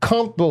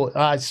uncomfortable,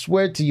 I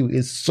swear to you,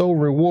 is so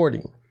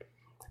rewarding.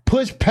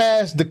 Push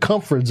past the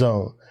comfort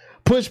zone.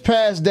 Push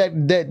past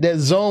that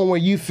zone where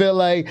you feel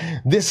like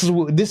this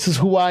is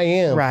who I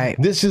am. Right.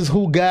 This is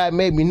who God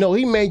made me. No,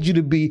 he made you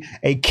to be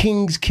a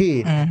king's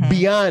kid. Mm-hmm.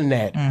 Beyond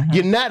that,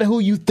 you're not who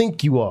you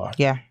think you are.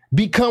 Yeah.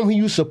 Become who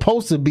you're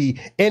supposed to be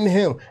in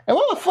him. And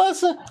I'm a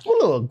fusser, I'm a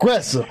little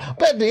aggressive.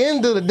 But at the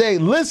end of the day,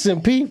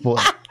 listen, people.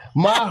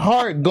 My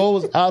heart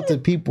goes out to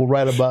people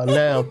right about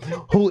now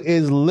who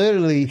is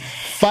literally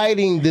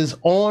fighting this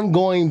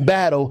ongoing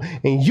battle,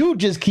 and you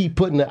just keep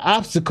putting an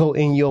obstacle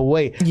in your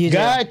way.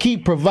 God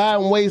keep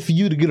providing ways for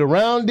you to get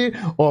around it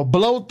or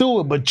blow through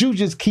it, but you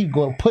just keep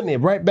going, putting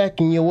it right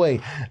back in your way.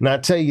 And I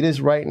tell you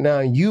this right now,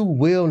 you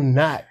will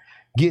not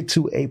get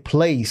to a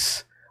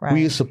place where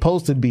you're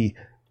supposed to be.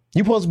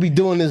 You're supposed to be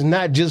doing this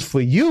not just for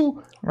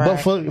you, but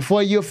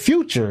for your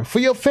future, for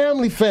your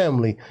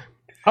family.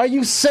 Are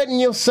you setting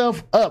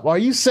yourself up? Are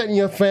you setting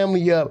your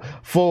family up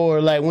for,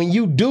 like, when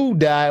you do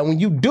die, when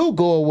you do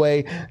go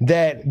away,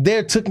 that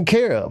they're taken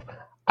care of?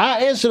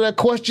 I answer that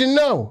question,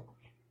 no.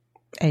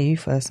 Hey, you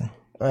fussing.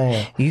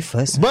 You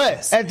fussing.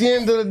 But at the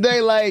end of the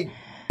day, like,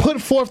 put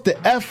forth the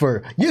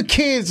effort. Your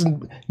kids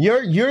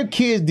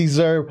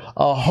deserve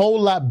a whole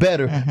lot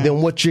better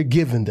than what you're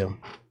giving them.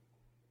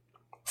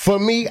 For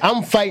me,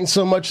 I'm fighting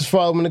so much as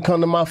far as when it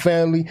comes to my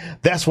family.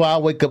 That's why I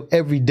wake up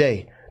every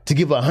day to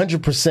give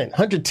 100%,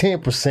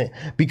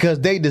 110%,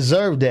 because they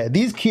deserve that.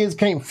 These kids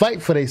can't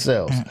fight for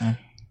themselves.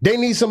 They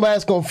need somebody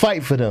that's going to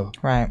fight for them.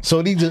 Right.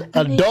 So these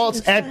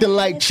adults acting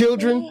like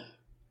children,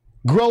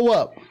 grow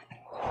up.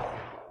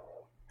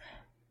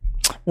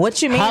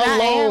 What you mean?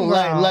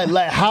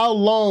 How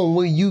long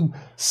will you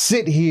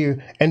sit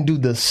here and do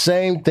the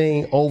same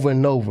thing over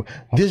and over?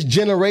 This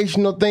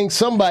generational thing,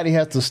 somebody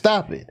has to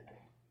stop it.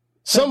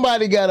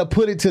 Somebody got to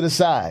put it to the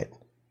side.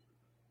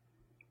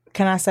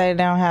 Can I say it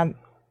down?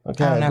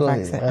 Okay, I don't know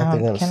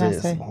if I can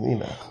say,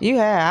 you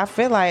know. I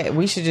feel like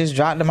we should just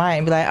drop the mic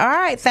and be like, all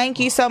right, thank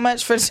you so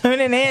much for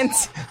tuning in.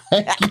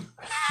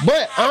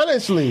 But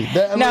honestly,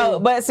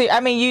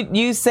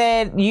 you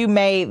said you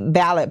made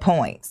valid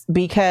points,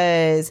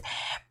 because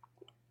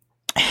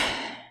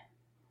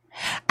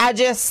I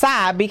just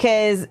sigh,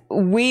 because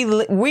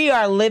we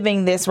are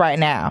living this right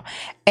now.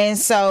 And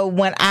so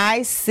when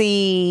I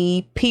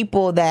see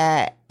people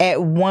that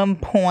at one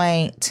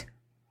point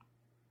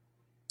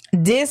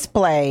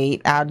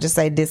displayed, I'll just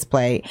say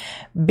displayed,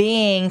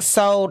 being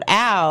sold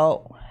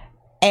out.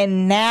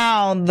 And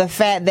now the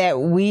fact that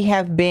we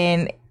have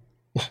been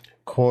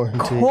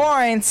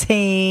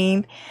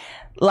quarantined,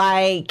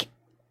 like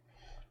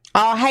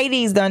all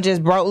Hades done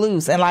just broke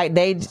loose, and like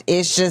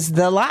it's just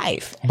the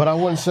life. But I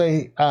wouldn't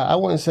say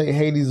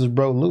Hades is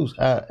broke loose.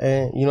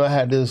 And I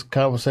had this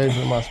conversation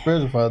with my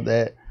spiritual father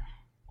that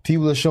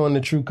people are showing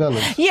the true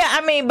colors. Yeah,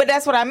 I mean, but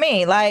that's what I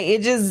mean. Like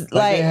it just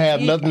like they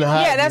have nothing to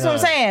hide. Yeah, that's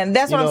behind. what I'm saying.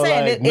 That's what I'm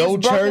saying. Like, it's no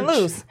broken church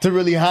loose to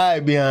really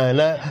hide behind.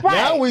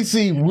 Now we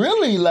see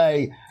really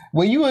like.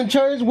 When you in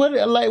church, what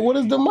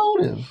is the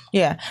motive?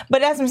 Yeah,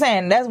 but that's what I'm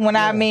saying. That's when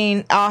I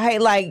mean,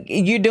 like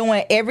you're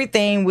doing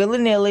everything willy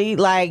nilly,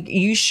 like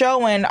you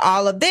showing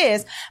all of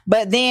this.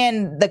 But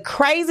then the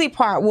crazy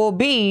part will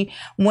be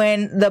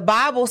when the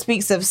Bible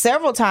speaks of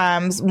several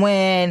times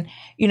when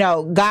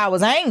God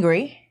was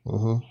angry,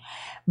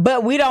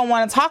 but we don't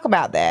want to talk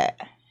about that.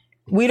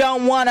 We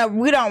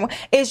don't.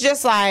 It's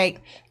just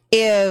like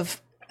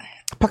if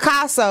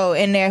Picasso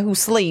in there who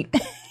sleep.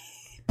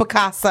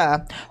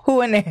 Picasso, who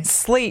in there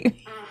sleep,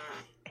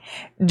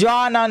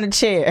 drawing on the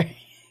chair.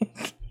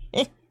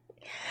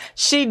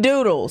 She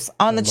doodles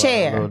on the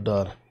chair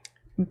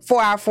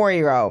for our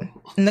 4-year-old.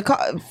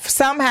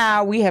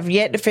 Somehow we have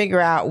yet to figure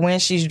out when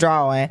she's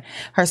drawing.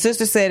 Her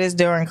sister said it's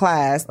during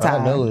class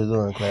time. I know it's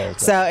during class time.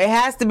 So it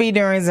has to be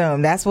during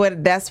Zoom. That's what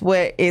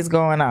is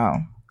going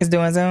on. It's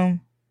during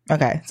Zoom?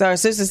 Okay. So her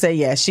sister said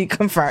yes. She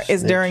confirmed.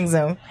 It's during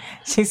Zoom.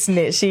 She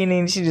snitched. She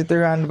just threw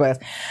her on the bus.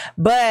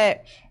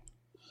 But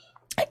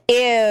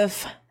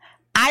if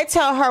I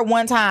tell her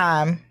one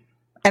time,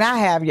 and I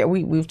have,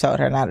 we've told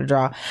her not to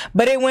draw,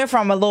 but it went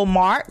from a little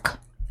mark,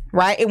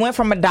 right? It went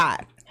from a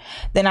dot.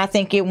 Then I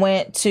think it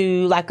went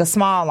to like a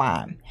small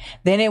line.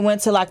 Then it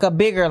went to like a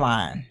bigger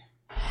line.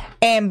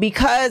 And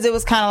because it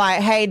was kind of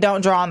like, hey,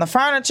 don't draw on the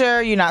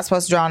furniture. You're not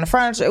supposed to draw on the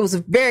furniture. It was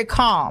very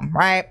calm,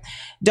 right?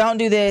 Don't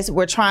do this.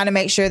 We're trying to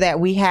make sure that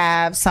we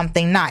have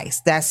something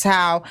nice. That's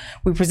how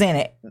we present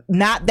it.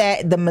 Not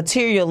that the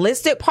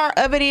materialistic part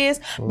of it is,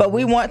 but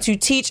we want to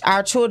teach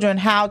our children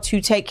how to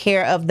take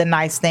care of the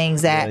nice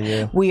things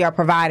that we are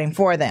providing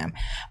for them.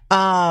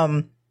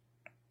 And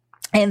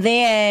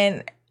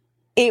then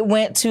it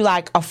went to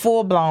like a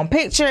full blown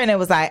picture, and it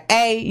was like,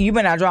 hey, you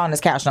better not draw on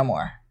this couch no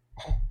more.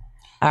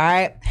 All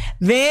right.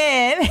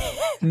 Then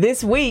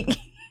this week,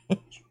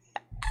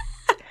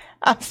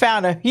 I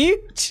found a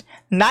huge,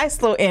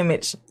 nice little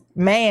image,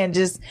 man,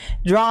 just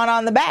drawn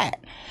on the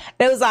back.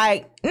 It was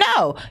like,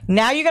 no,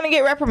 now you're going to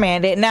get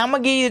reprimanded. Now I'm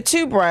going to give you the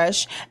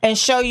toothbrush and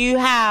show you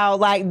how,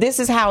 like, this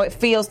is how it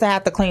feels to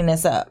have to clean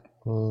this up.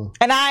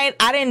 And I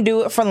didn't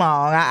do it for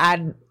long.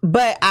 I'm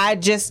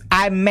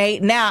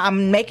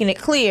making it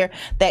clear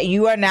that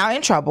you are now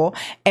in trouble.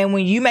 And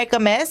when you make a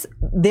mess,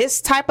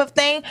 this type of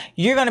thing,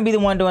 you're going to be the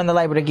one doing the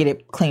labor to get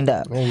it cleaned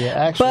up. And you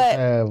actually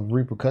have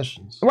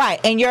repercussions. Right.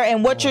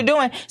 And what you're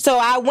doing. So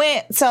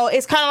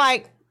it's kind of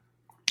like,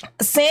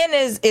 sin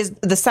is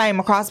the same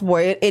across the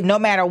board. It no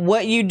matter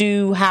what you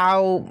do,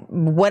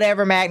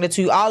 whatever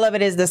magnitude, all of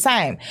it is the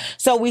same.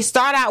 So we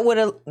start out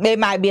with it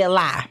might be a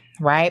lie.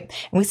 Right?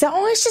 And we say,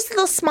 oh, it's just a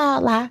little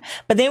small lie.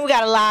 But then we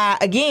got to lie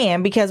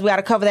again because we got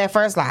to cover that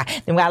first lie.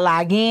 Then we got to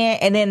lie again.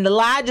 And then the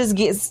lie just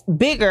gets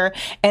bigger.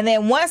 And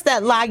then once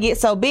that lie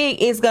gets so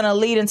big, it's going to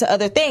lead into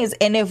other things.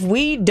 And if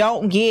we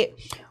don't get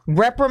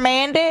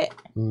reprimanded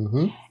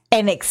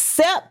and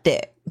accept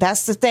it,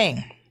 that's the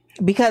thing.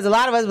 Because a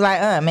lot of us be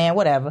like, man,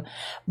 whatever.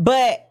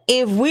 But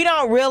if we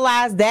don't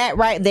realize that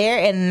right there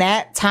in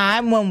that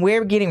time when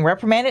we're getting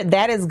reprimanded,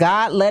 that is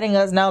God letting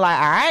us know, like,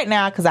 all right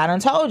now, because I done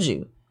told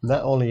you.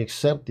 Not only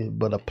accept it,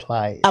 but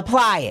apply it.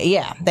 Apply it,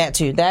 yeah, that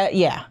too.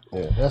 Yeah,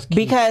 that's key.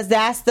 Because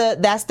that's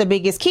the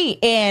biggest key.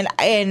 And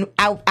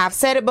I've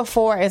said it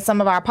before in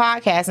some of our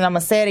podcasts, and I'm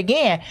gonna say it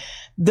again.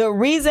 The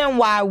reason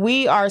why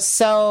we are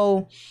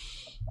so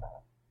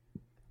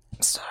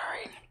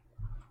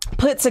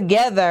put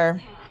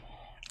together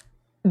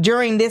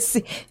during this.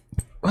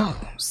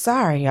 Oh,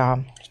 sorry,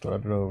 y'all.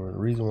 Started over. The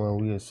reason why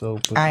we are so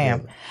put together. I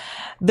am.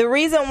 The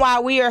reason why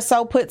we are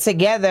so put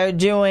together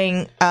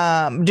during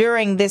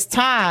this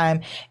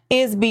time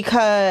is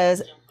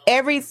because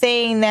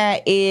everything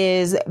that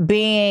is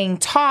being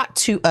taught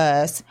to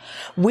us,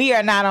 we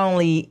are not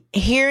only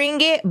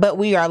hearing it, but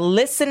we are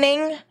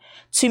listening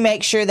to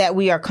make sure that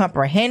we are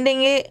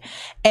comprehending it.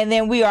 And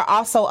then we are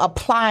also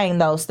applying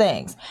those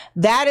things.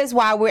 That is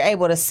why we're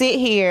able to sit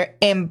here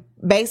and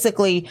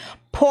basically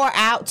pour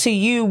out to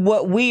you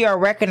what we are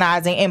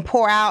recognizing and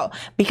pour out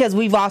because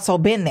we've also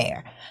been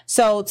there.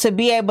 So to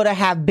be able to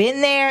have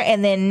been there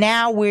and then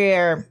now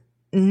we're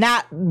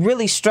not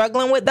really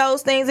struggling with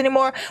those things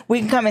anymore, we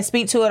can come and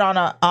speak to it on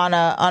a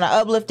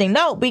uplifting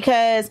note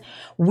because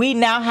we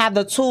now have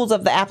the tools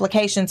of the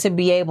application to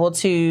be able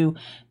to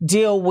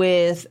deal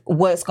with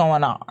what's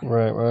going on.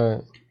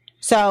 Right.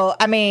 So,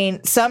 I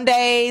mean, some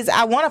days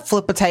I want to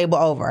flip a table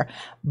over,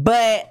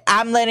 but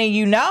I'm letting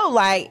you know,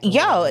 like,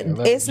 yo,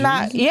 it's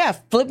not,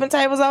 flipping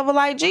tables over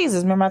like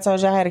Jesus. Remember I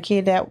told you I had a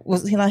kid that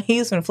was, he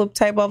was going to flip the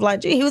table over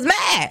like Jesus. He was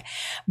mad.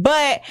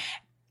 But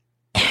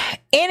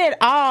in it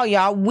all,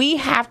 y'all, we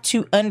have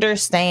to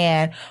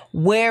understand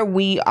where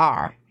we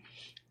are.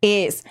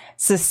 It's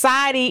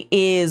society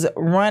is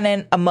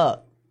running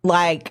amok,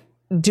 like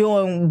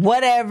doing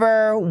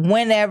whatever,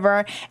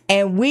 whenever,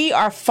 and we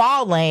are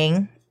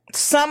falling.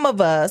 Some of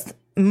us,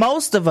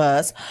 most of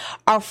us,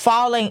 are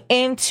falling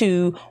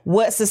into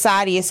what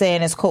society is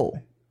saying is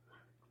cool.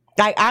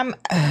 Like I'm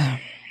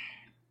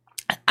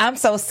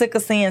so sick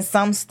of seeing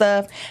some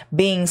stuff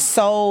being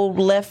sold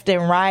left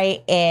and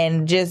right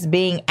and just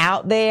being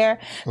out there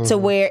to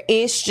where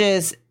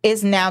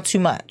it's now too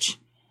much.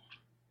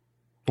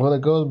 Well,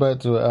 it goes back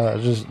to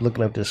just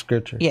looking at the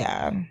scripture.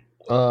 Yeah.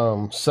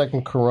 2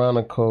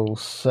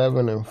 Chronicles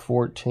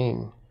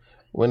 7:14,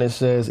 when it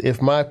says,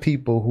 "If my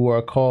people who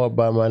are called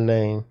by my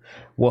name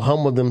will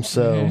humble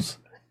themselves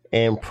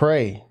and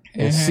pray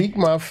and seek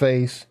my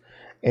face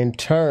and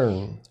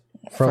turn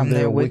from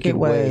their wicked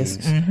ways."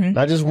 And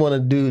I just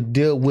want to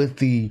deal with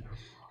the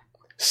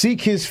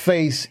seek his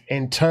face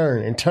and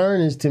turn. And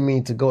turn is to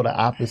me to go the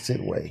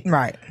opposite way.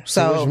 Right.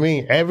 So which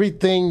means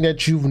everything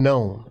that you've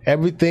known,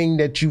 everything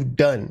that you've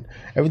done,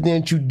 everything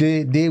that you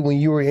did when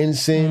you were in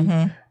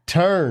sin,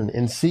 turn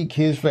and seek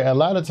his face. A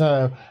lot of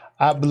time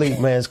I believe,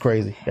 man, it's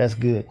crazy. That's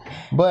good.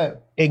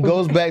 But it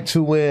goes back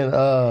to when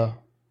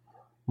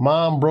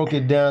Mom broke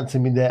it down to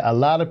me that a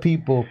lot of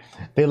people,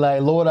 they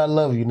like, Lord, I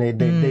love you.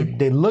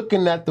 They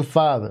looking at the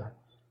Father,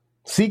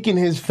 seeking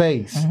his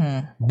face,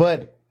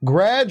 but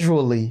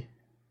gradually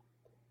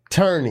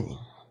turning.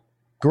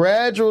 Still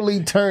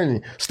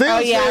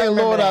saying,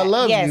 Lord, I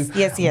love you.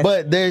 Yes.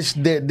 But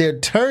they're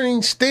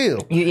turning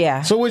still.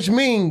 Yeah. So which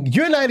means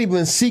you're not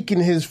even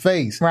seeking his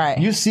face. Right.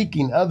 You're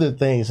seeking other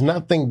things. And I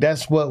think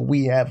that's what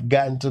we have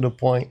gotten to the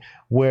point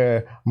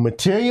where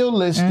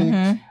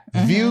materialistic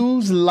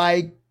views,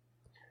 like,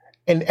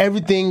 and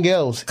everything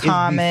else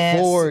comments,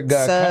 is before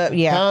God.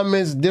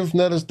 Comments,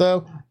 different other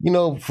stuff. You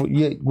know,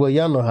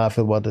 y'all know how I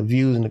feel about the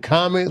views and the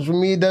comments. For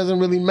me, it doesn't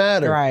really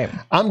matter. Right.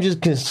 I'm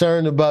just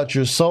concerned about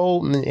your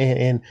soul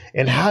and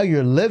how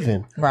you're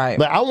living. Right.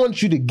 Like, I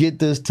want you to get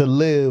this to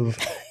live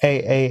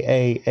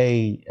a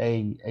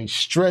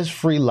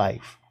stress-free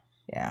life.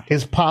 Yeah.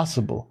 It's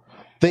possible.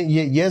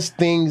 Yes,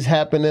 things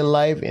happen in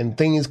life and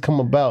things come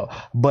about,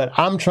 but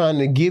I'm trying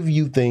to give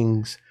you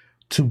things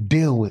to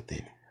deal with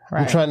it.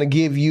 Right. I'm trying to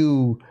give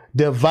you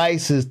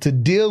devices to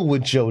deal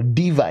with your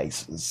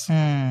devices.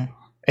 And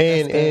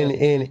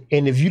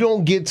if you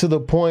don't get to the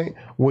point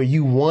where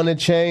you want to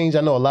change,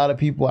 I know a lot of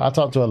people, I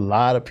talk to a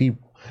lot of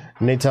people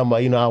and they talk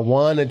about, I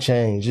want to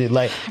change.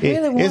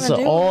 It's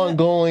an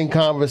ongoing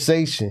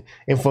conversation.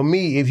 And for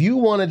me, if you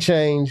want to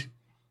change,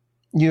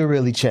 you'll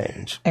really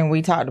change. And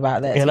we talked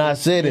about that. And I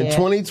said in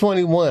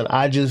 2021,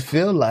 I just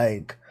feel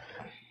like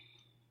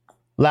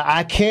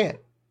I can't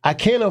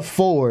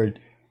afford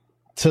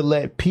to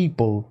let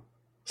people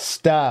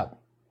stop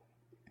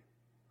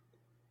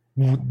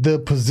the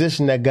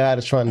position that God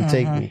is trying to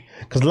take me.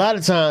 Because a lot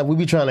of times we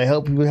be trying to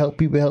help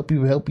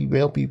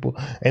people.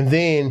 And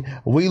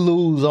then we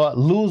lose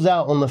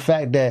out on the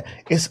fact that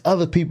it's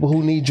other people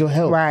who need your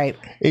help. Right.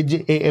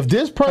 If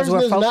this person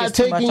is not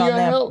taking your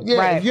help,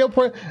 right.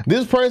 if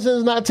this person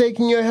is not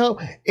taking your help,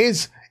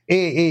 it's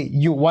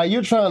while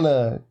you're trying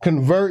to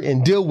convert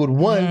and deal with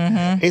one,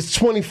 it's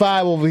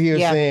 25 over here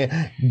saying,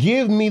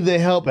 give me the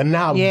help and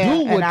I'll do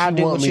what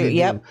you want me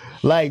to do.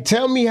 Like,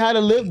 tell me how to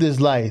live this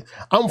life.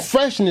 I'm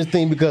fresh in this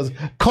thing because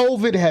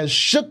COVID has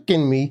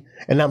shooken me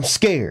and I'm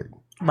scared.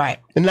 Right.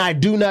 And I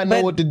do not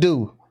know what to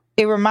do.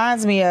 It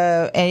reminds me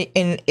of,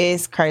 and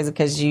it's crazy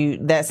because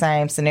that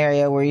same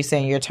scenario where you're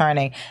saying you're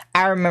turning.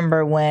 I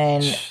remember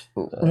when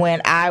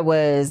I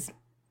was,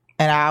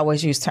 and I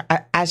always use,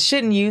 I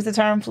shouldn't use the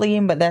term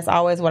fleeing, but that's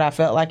always what I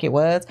felt like it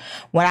was.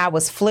 When I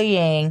was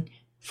fleeing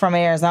from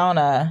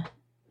Arizona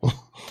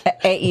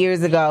 8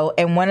 years ago,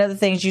 and one of the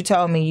things you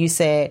told me, you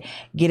said,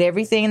 get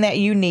everything that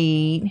you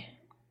need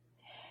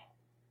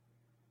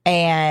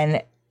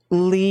and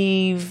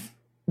leave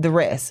the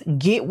rest.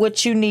 Get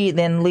what you need,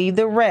 then leave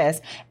the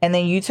rest. And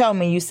then you told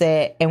me, you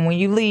said, and when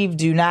you leave,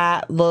 do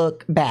not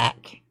look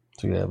back.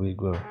 So yeah,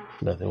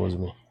 nothing was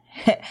me.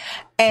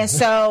 And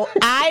so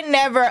I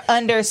never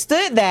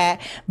understood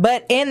that,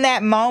 but in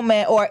that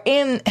moment or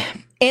in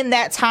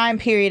that time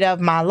period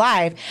of my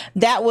life,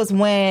 that was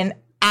when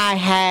I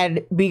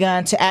had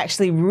begun to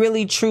actually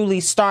really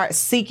truly start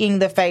seeking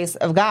the face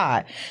of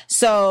God.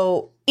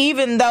 So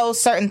even though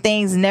certain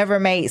things never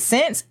made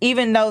sense,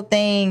 even though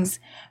things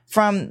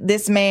from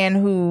this man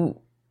who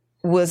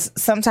was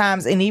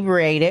sometimes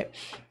inebriated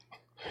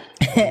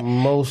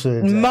most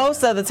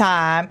of the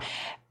time,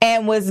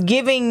 and was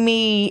giving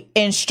me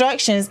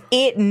instructions,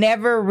 it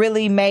never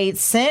really made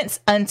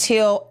sense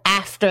until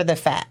after the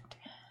fact.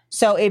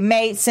 So it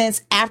made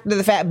sense after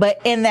the fact.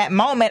 But in that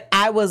moment,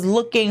 I was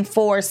looking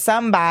for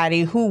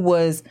somebody who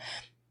was,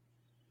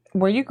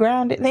 were you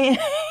grounded then?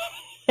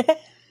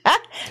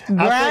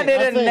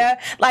 Grounded enough.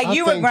 Like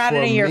you were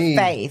grounded in your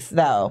faith,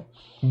 though.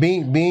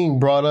 Being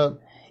brought up.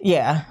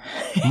 Yeah.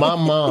 My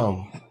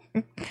mom.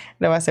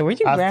 No, I said, were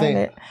you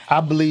grounded?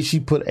 I believe she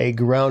put a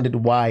grounded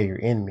wire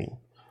in me.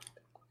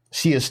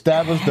 She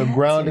established the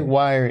grounded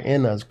wire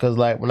in us. Because,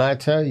 like, when I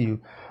tell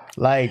you,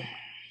 like,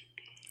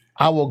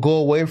 I will go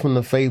away from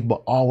the faith,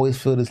 but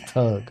always feel this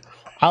tug.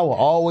 I will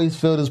always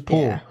feel this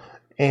pull. Yeah.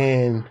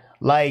 And,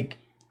 like,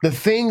 the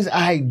things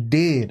I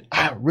did,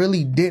 I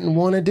really didn't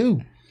want to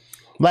do.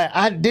 Like,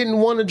 I didn't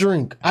want to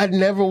drink. I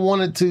never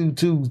wanted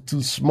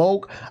to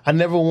smoke. I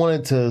never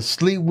wanted to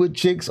sleep with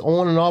chicks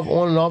on and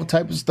off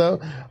type of stuff.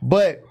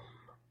 But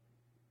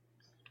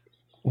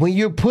when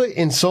you're put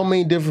in so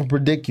many different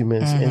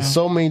predicaments and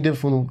so many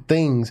different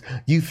things,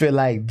 you feel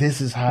like this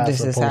is how it's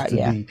supposed to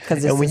be.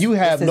 And when you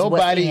have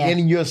nobody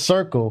in your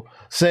circle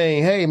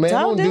saying, hey, man,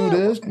 don't do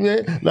this.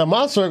 Yeah. Now,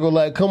 my circle,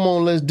 like, come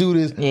on, let's do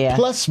this,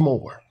 plus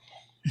more.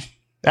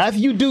 After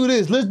you do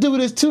this, let's do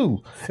this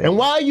too. And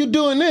while you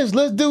doing this,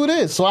 let's do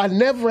this. So I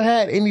never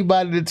had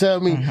anybody to tell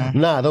me,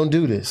 nah, don't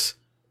do this.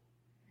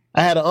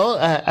 I had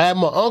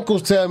my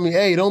uncles tell me,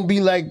 hey, don't be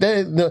like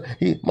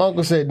that. My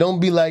uncle said, don't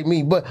be like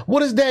me. But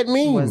what does that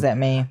mean? What does that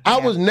mean? I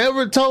was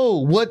never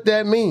told what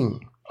that mean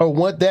or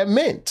what that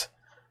meant.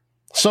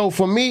 So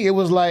for me, it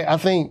was like, I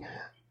think,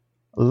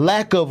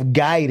 lack of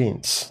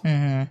guidance.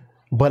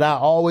 But I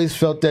always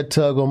felt that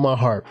tug on my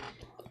heart.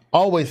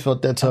 Always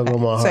felt that tug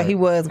on my heart. So he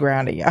was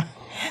grounded, y'all.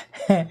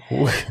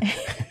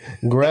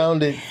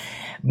 Grounded,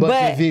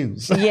 but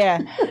confused.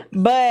 Yeah.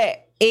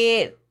 But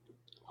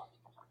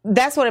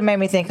that's what it made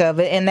me think of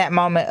in that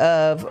moment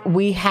of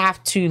we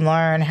have to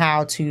learn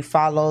how to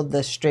follow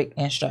the strict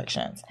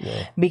instructions.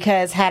 Yeah.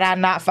 Because had I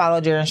not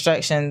followed your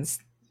instructions,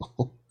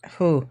 I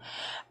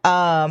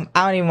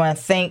don't even want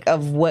to think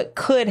of what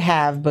could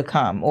have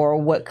become or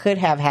what could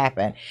have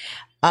happened.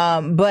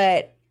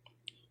 But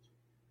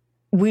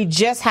we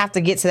just have to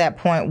get to that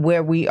point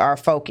where we are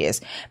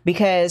focused,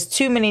 because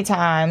too many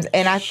times,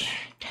 and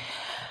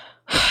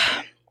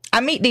I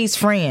meet these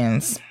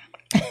friends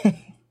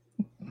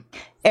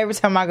every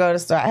time I go to the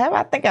store.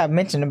 I think I've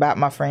mentioned about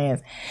my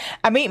friends.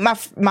 I meet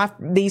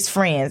these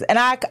friends, and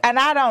I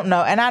don't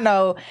know, and I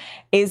know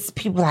it's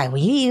people like,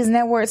 well, you using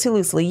that word too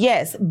loosely.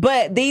 Yes,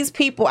 but these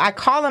people, I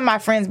call them my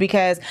friends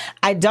because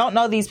I don't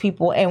know these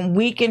people, and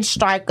we can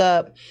strike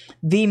up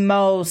the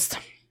most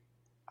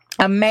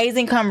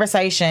amazing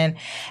conversation,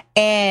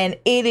 and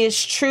it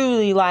is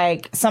truly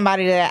like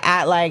somebody that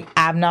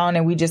I've known,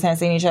 and we just haven't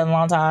seen each other in a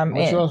long time.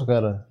 But you also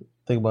gotta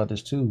think about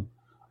this too.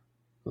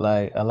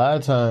 Like, a lot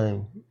of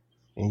time,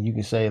 and you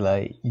can say,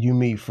 like, you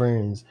meet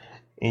friends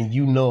and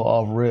you know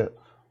off rip,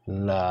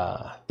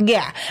 nah.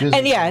 Yeah. And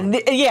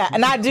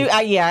and I do.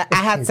 I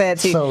have said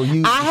too. So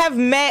I have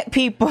met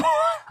people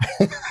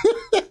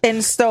in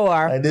the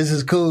store. Like, this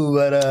is cool,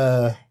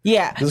 but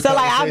yeah. So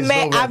like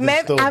I've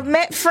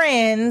met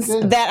friends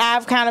that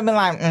I've kind of been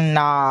like,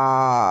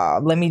 nah,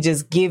 let me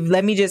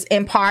just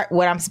impart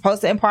what I'm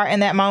supposed to impart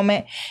in that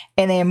moment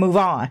and then move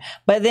on.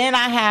 But then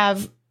I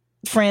have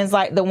friends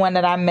like the one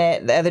that I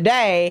met the other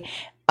day,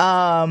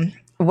 and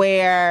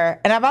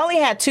I've only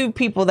had 2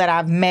 people that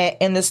I've met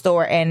in the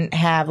store and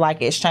have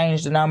like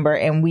exchanged a number,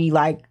 and we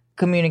like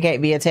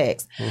communicate via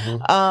text.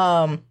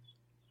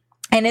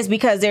 And it's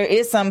because there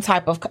is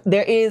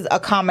a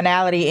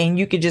commonality, and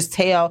you could just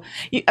tell.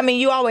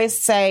 People always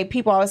say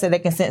they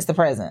can sense the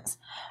presence.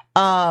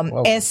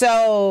 And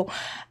so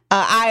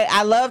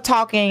I love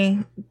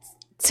talking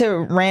to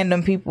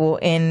random people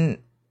in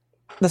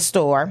the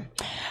store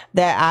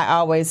that I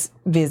always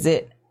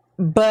visit.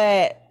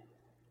 But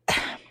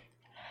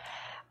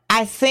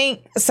I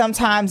think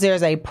sometimes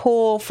there's a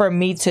pull for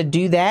me to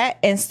do that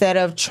instead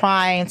of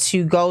trying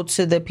to go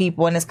to the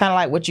people. And it's kind of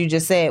like what you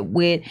just said,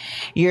 with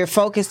you're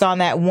focused on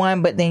that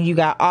one, but then you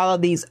got all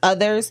of these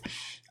others.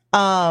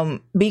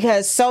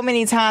 Because so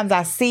many times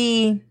I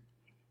see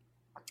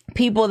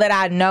people that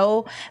I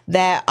know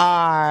that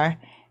are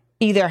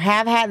either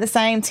have had the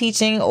same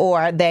teaching,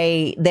 or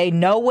they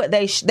know what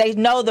they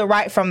know the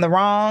right from the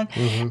wrong.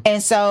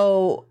 And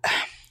so,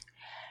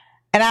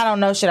 and I don't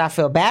know, should I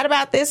feel bad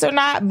about this or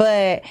not?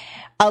 But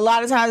a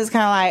lot of times it's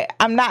kind of like,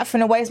 I'm not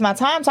finna waste my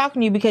time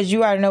talking to you because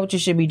you already know what you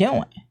should be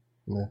doing.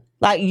 Yeah.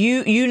 Like,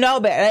 you know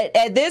better.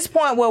 At this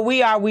point where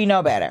we are, we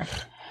know better.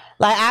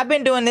 Like, I've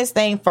been doing this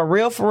thing for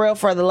real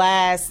for the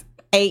last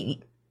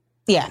 8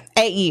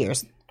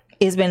 years.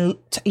 It's been,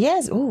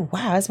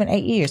 it's been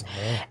 8 years.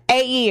 Yeah.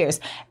 8 years.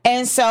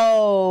 And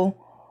so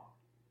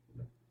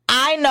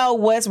I know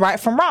what's right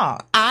from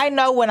wrong. I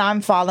know when I'm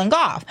falling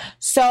off.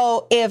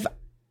 So if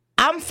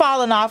I'm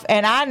falling off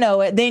and I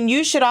know it, then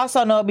you should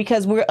also know it,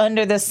 because we're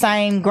under the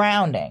same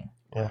grounding.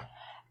 Yeah.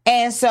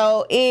 And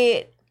so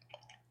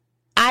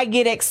I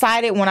get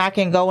excited when I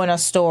can go in a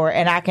store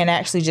and I can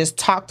actually just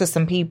talk to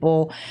some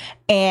people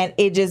and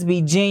it just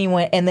be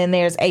genuine. And then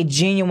there's a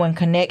genuine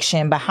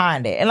connection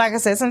behind it. And like I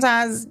said,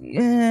 sometimes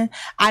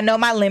I know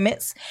my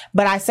limits,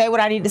 but I say what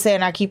I need to say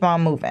and I keep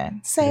on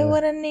moving. Say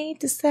what I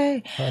need to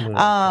say.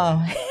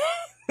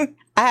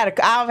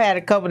 I've had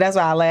a couple. That's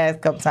why I laughed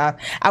a couple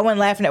times. I wasn't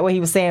laughing at what he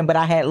was saying, but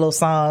I had little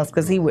songs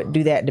because he would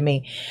do that to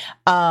me.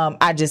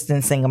 I just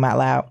didn't sing them out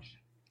loud.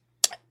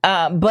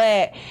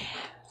 But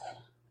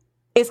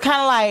it's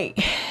kind of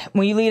like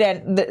when you leave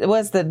that.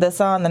 What's the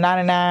song? The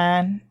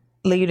 99.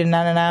 Leave the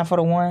 99 for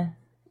the one.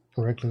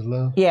 Reckless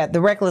love? Yeah,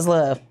 the reckless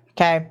love.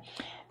 Okay.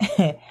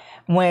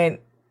 When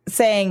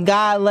saying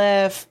God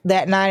left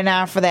that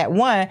 99 for that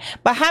one,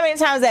 but how many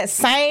times that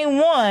same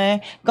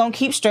one gonna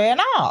keep straying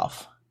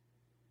off?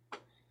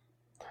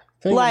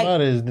 Thing about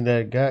it is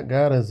that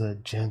God is a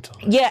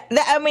gentleman. Yeah,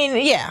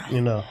 yeah.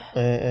 You know,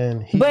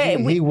 and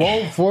he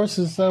won't force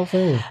himself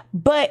in.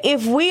 But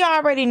if we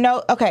already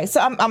know, okay,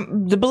 so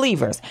I'm the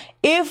believers.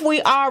 If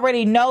we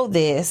already know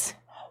this,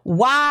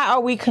 why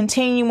are we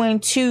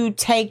continuing to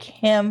take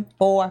him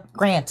for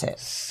granted?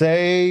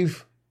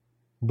 Save,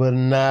 but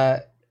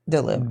not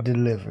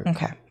deliver.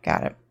 Okay,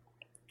 got it.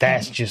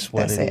 That's just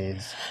what it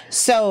is.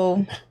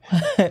 So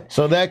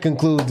that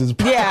concludes this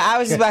podcast. Yeah, I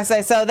was just about to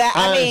say, so that,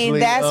 honestly,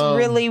 that's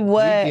really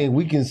what...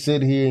 We can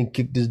sit here and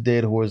kick this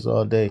dead horse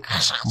all day.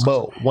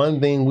 But one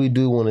thing we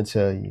do want to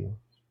tell you,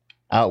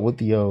 out with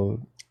the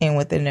old. In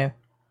with the new.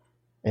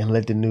 And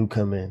let the new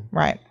come in.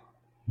 Right.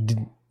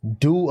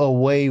 Do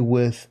away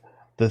with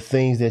the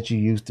things that you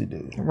used to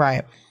do.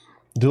 Right.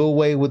 Do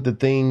away with the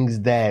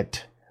things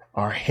that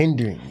are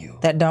hindering you.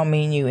 That don't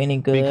mean you any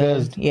good.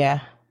 Because...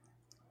 yeah.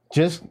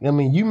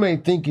 You may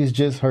think it's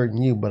just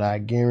hurting you, but I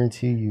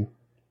guarantee you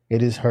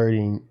it is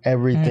hurting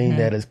everything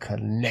that is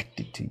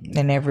connected to you.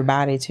 And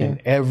everybody too.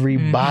 And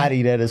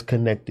everybody that is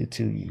connected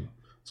to you.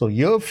 So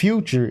your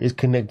future is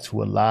connected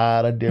to a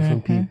lot of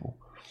different people.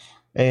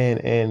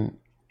 And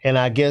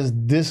I guess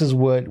this is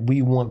what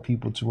we want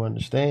people to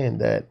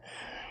understand, that,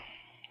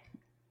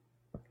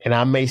 and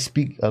I may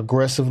speak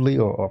aggressively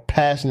or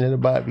passionate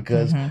about it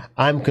because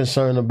I'm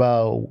concerned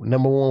about,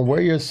 number one,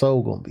 where your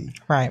soul gonna be.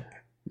 Right.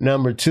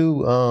 Number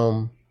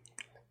two,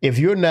 if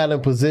you're not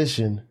in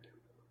position,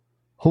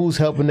 who's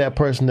helping that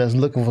person that's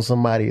looking for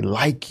somebody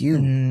like you?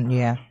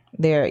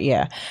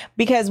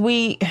 Because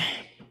the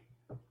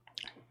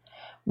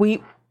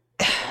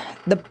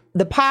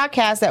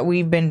podcasts that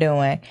we've been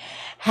doing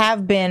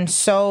have been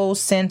so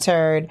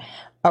centered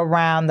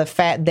around the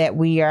fact that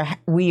we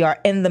are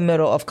in the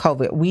middle of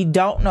COVID. We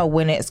don't know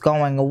when it's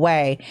going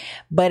away,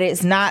 but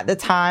it's not the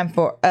time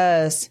for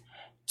us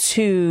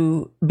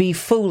to be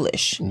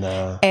foolish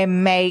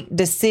and make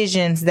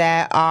decisions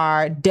that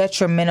are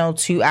detrimental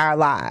to our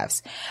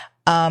lives.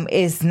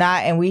 It's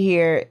not, and we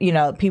hear,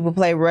 people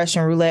play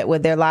Russian roulette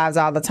with their lives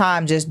all the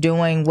time, just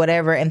doing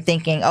whatever and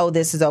thinking, oh,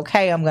 this is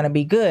okay, I'm going to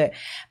be good.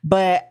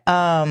 But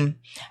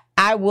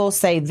I will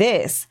say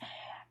this,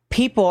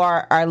 people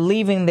are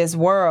leaving this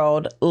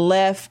world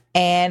left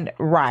and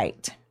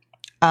right.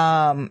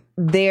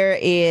 There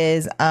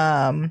is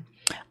a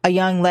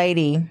young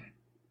lady,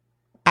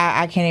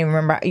 I can't even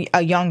remember,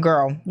 a young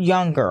girl,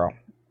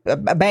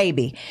 a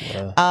baby,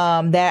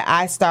 that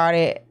I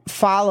started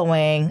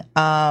following,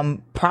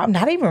 probably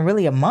not even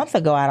really a month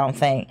ago, I don't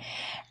think.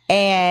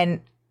 And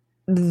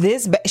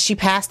she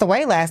passed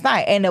away last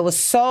night, and it was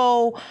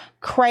so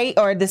crazy,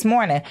 or this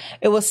morning,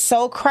 it was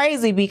so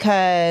crazy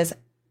because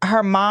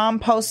her mom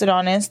posted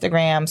on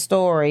Instagram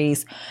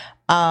stories,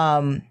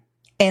 and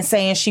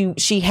saying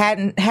she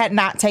had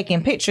not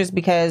taken pictures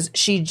because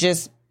she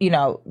just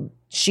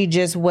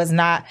was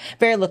not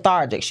very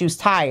lethargic. She was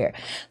tired.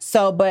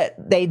 So, but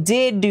they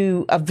did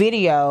do a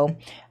video,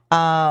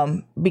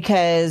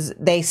 because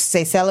they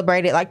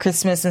celebrated like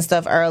Christmas and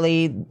stuff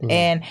early.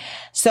 And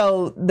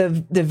so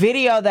the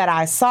video that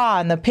I saw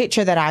and the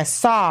picture that I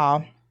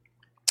saw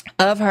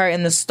of her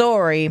in the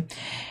story,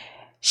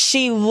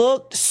 she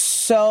looked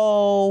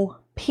so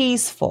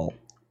peaceful.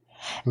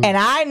 And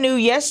I knew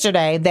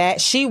yesterday that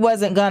she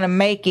wasn't going to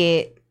make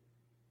it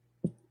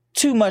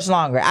too much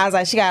longer. I was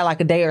like, she got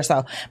like a day or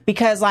so,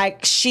 because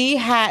like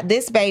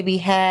this baby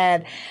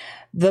had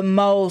the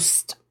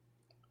most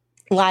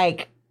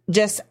like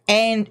just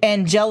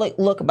angelic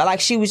look, but like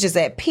she was just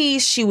at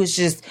peace. She was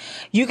just,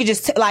 you could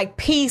just like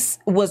peace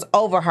was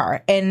over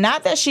her. And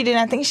not that she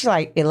didn't, I think she's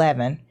like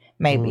 11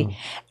 maybe.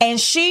 And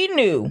she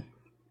knew,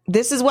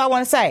 this is what I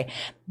want to say,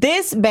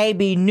 this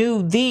baby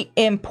knew the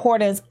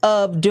importance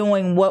of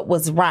doing what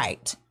was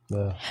right.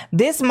 Yeah.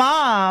 This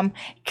mom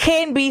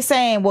can be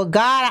saying, well,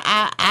 God,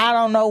 I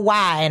don't know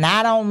why, and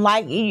I don't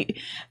like you,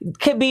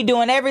 could be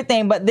doing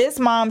everything. But this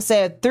mom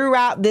said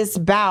throughout this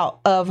bout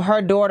of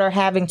her daughter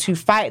having to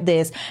fight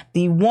this,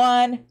 the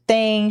one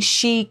thing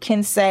she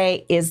can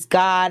say is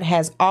God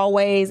has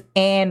always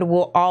and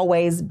will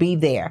always be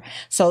there.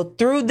 So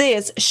through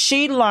this,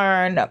 she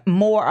learned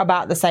more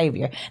about the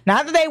Savior.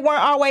 Not that they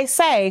weren't always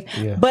saved,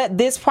 but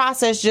this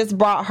process just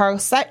brought her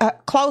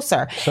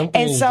closer.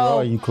 Something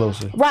draw you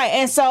closer. Right.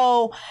 And so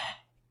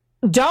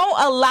don't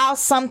allow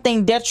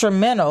something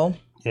detrimental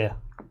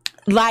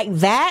like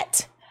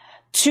that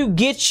to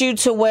get you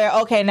to where,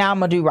 okay, now I'm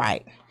going to do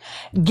right.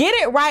 Get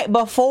it right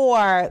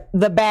before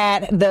the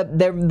bad,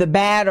 the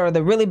bad or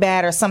the really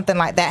bad or something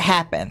like that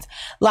happens.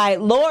 Like,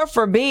 Lord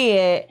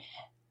forbid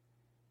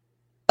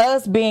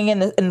us being in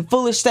the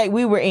foolish state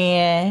we were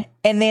in,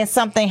 and then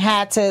something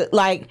had to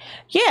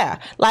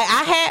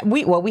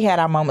we had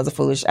our moments of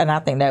foolish, and I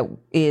think that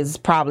is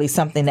probably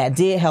something that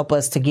did help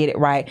us to get it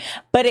right.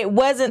 But it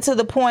wasn't to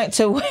the point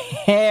to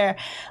where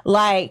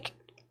like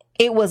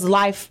it was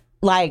life,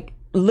 like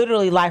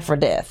literally life or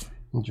death.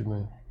 What you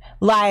mean?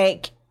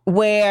 Like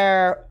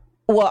where,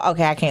 well,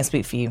 okay, I can't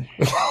speak for you.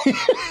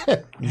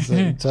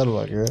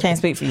 Can't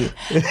speak for you.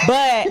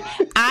 But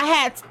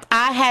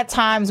I had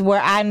times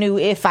where I knew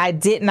if I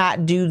did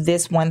not do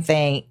this one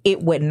thing,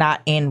 it would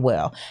not end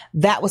well.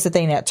 That was the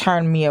thing that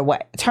turned me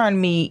away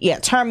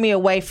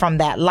from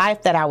that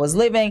life that I was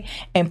living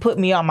and put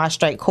me on my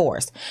straight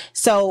course.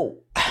 So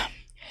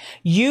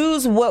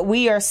use what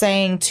we are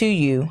saying to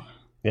you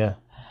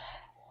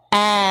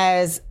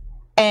as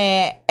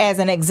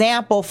an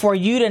example for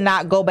you to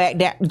not go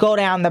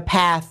down the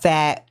path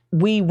that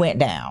we went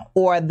down,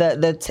 or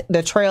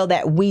the trail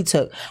that we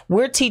took.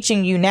 We're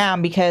teaching you now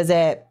because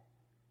at,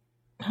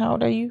 how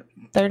old are you?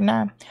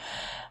 39?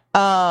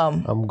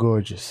 I'm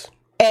gorgeous.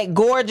 At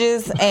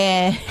gorgeous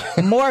and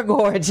more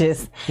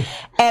gorgeous.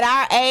 At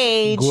our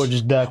age,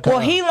 gorgeous.com. Well,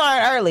 he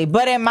learned early,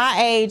 but at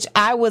my age,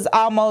 I was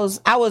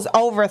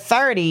over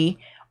 30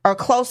 or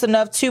close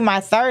enough to my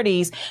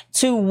 30s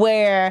to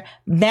where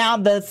now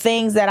the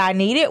things that I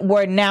needed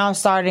were now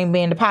starting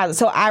being deposited.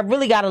 So I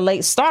really got a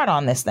late start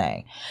on this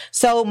thing.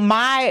 So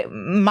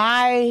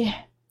my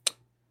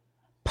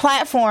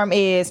platform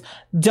is,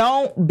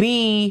 don't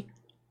be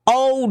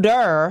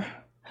older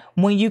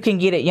when you can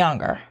get it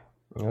younger.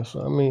 That's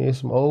what I mean. It's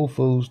some old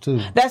fools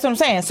too. That's what I'm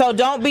saying. So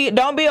don't be an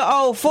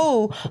old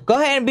fool.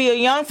 Go ahead and be a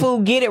young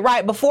fool. Get it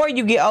right before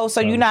you get old,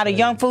 so you're not a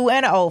young fool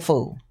and an old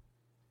fool.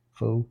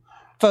 Fool.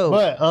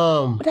 But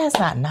that's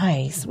not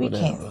nice. We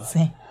can't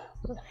say.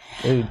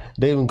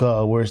 They even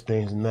call worse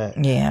things than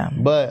that. Yeah.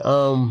 But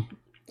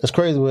it's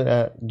crazy with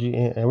that,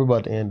 and we're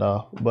about to end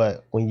off.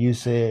 But when you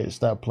said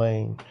stop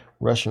playing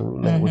Russian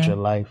roulette with your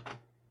life,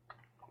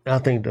 I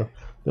think the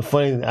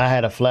funny thing, I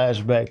had a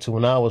flashback to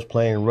when I was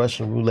playing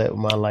Russian roulette with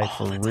my life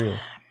for real.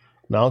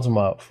 No, I'm talking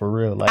about for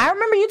real. Like, I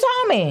remember you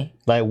told me.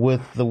 Like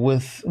with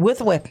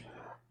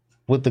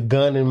the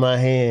gun in my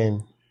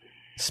hand,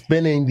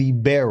 spinning the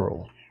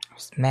barrel. I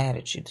was mad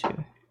at you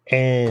too.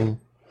 And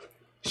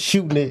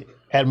shooting it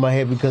at my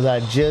head because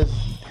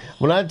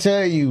when I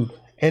tell you,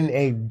 in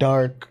a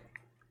dark,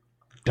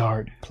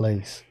 dark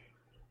place.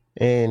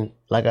 And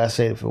like I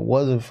said, if it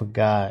wasn't for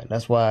God,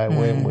 that's why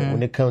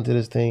when it comes to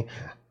this thing,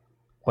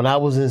 when I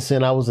was in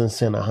sin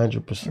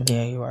 100%.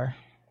 Yeah, you are.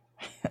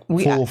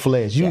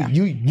 Full-fledged.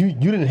 You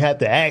didn't have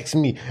to ask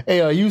me,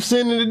 hey, are you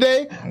sinning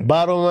today?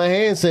 Bottom of my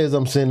hand says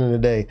I'm sinning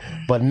today.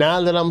 But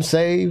now that I'm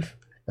saved,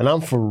 and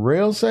I'm for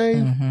real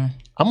saved,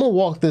 I'm going to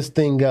walk this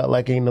thing out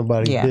like ain't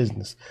nobody's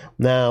business.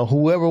 Now,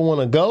 whoever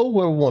want to go,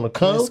 whoever want to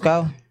come, let's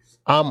go.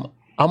 I'm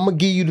going to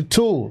give you the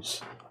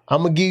tools.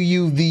 I'm going to give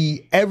you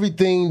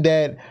everything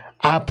that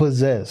I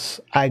possess.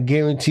 I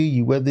guarantee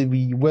you,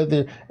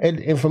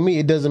 and for me,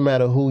 it doesn't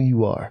matter who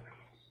you are.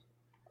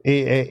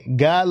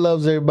 God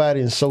loves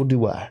everybody, and so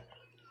do I.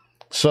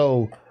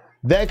 So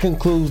that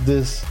concludes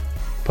this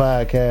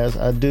podcast.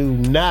 I do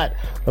not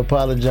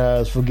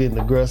apologize for getting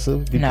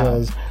aggressive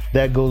because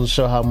that goes to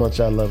show how much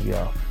I love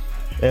y'all.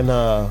 And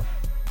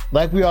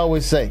like we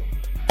always say,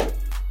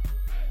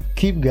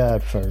 keep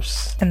God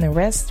first, and the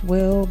rest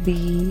will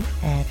be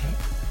added.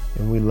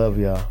 And we love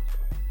y'all.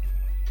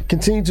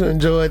 Continue to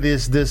enjoy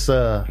this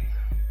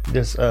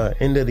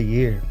end of the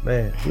year,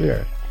 man. We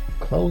are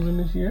closing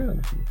this year out.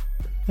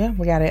 Yeah,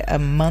 we got it a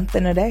month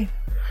and a day.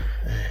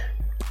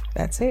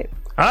 That's it.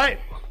 All right.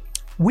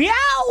 We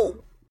out.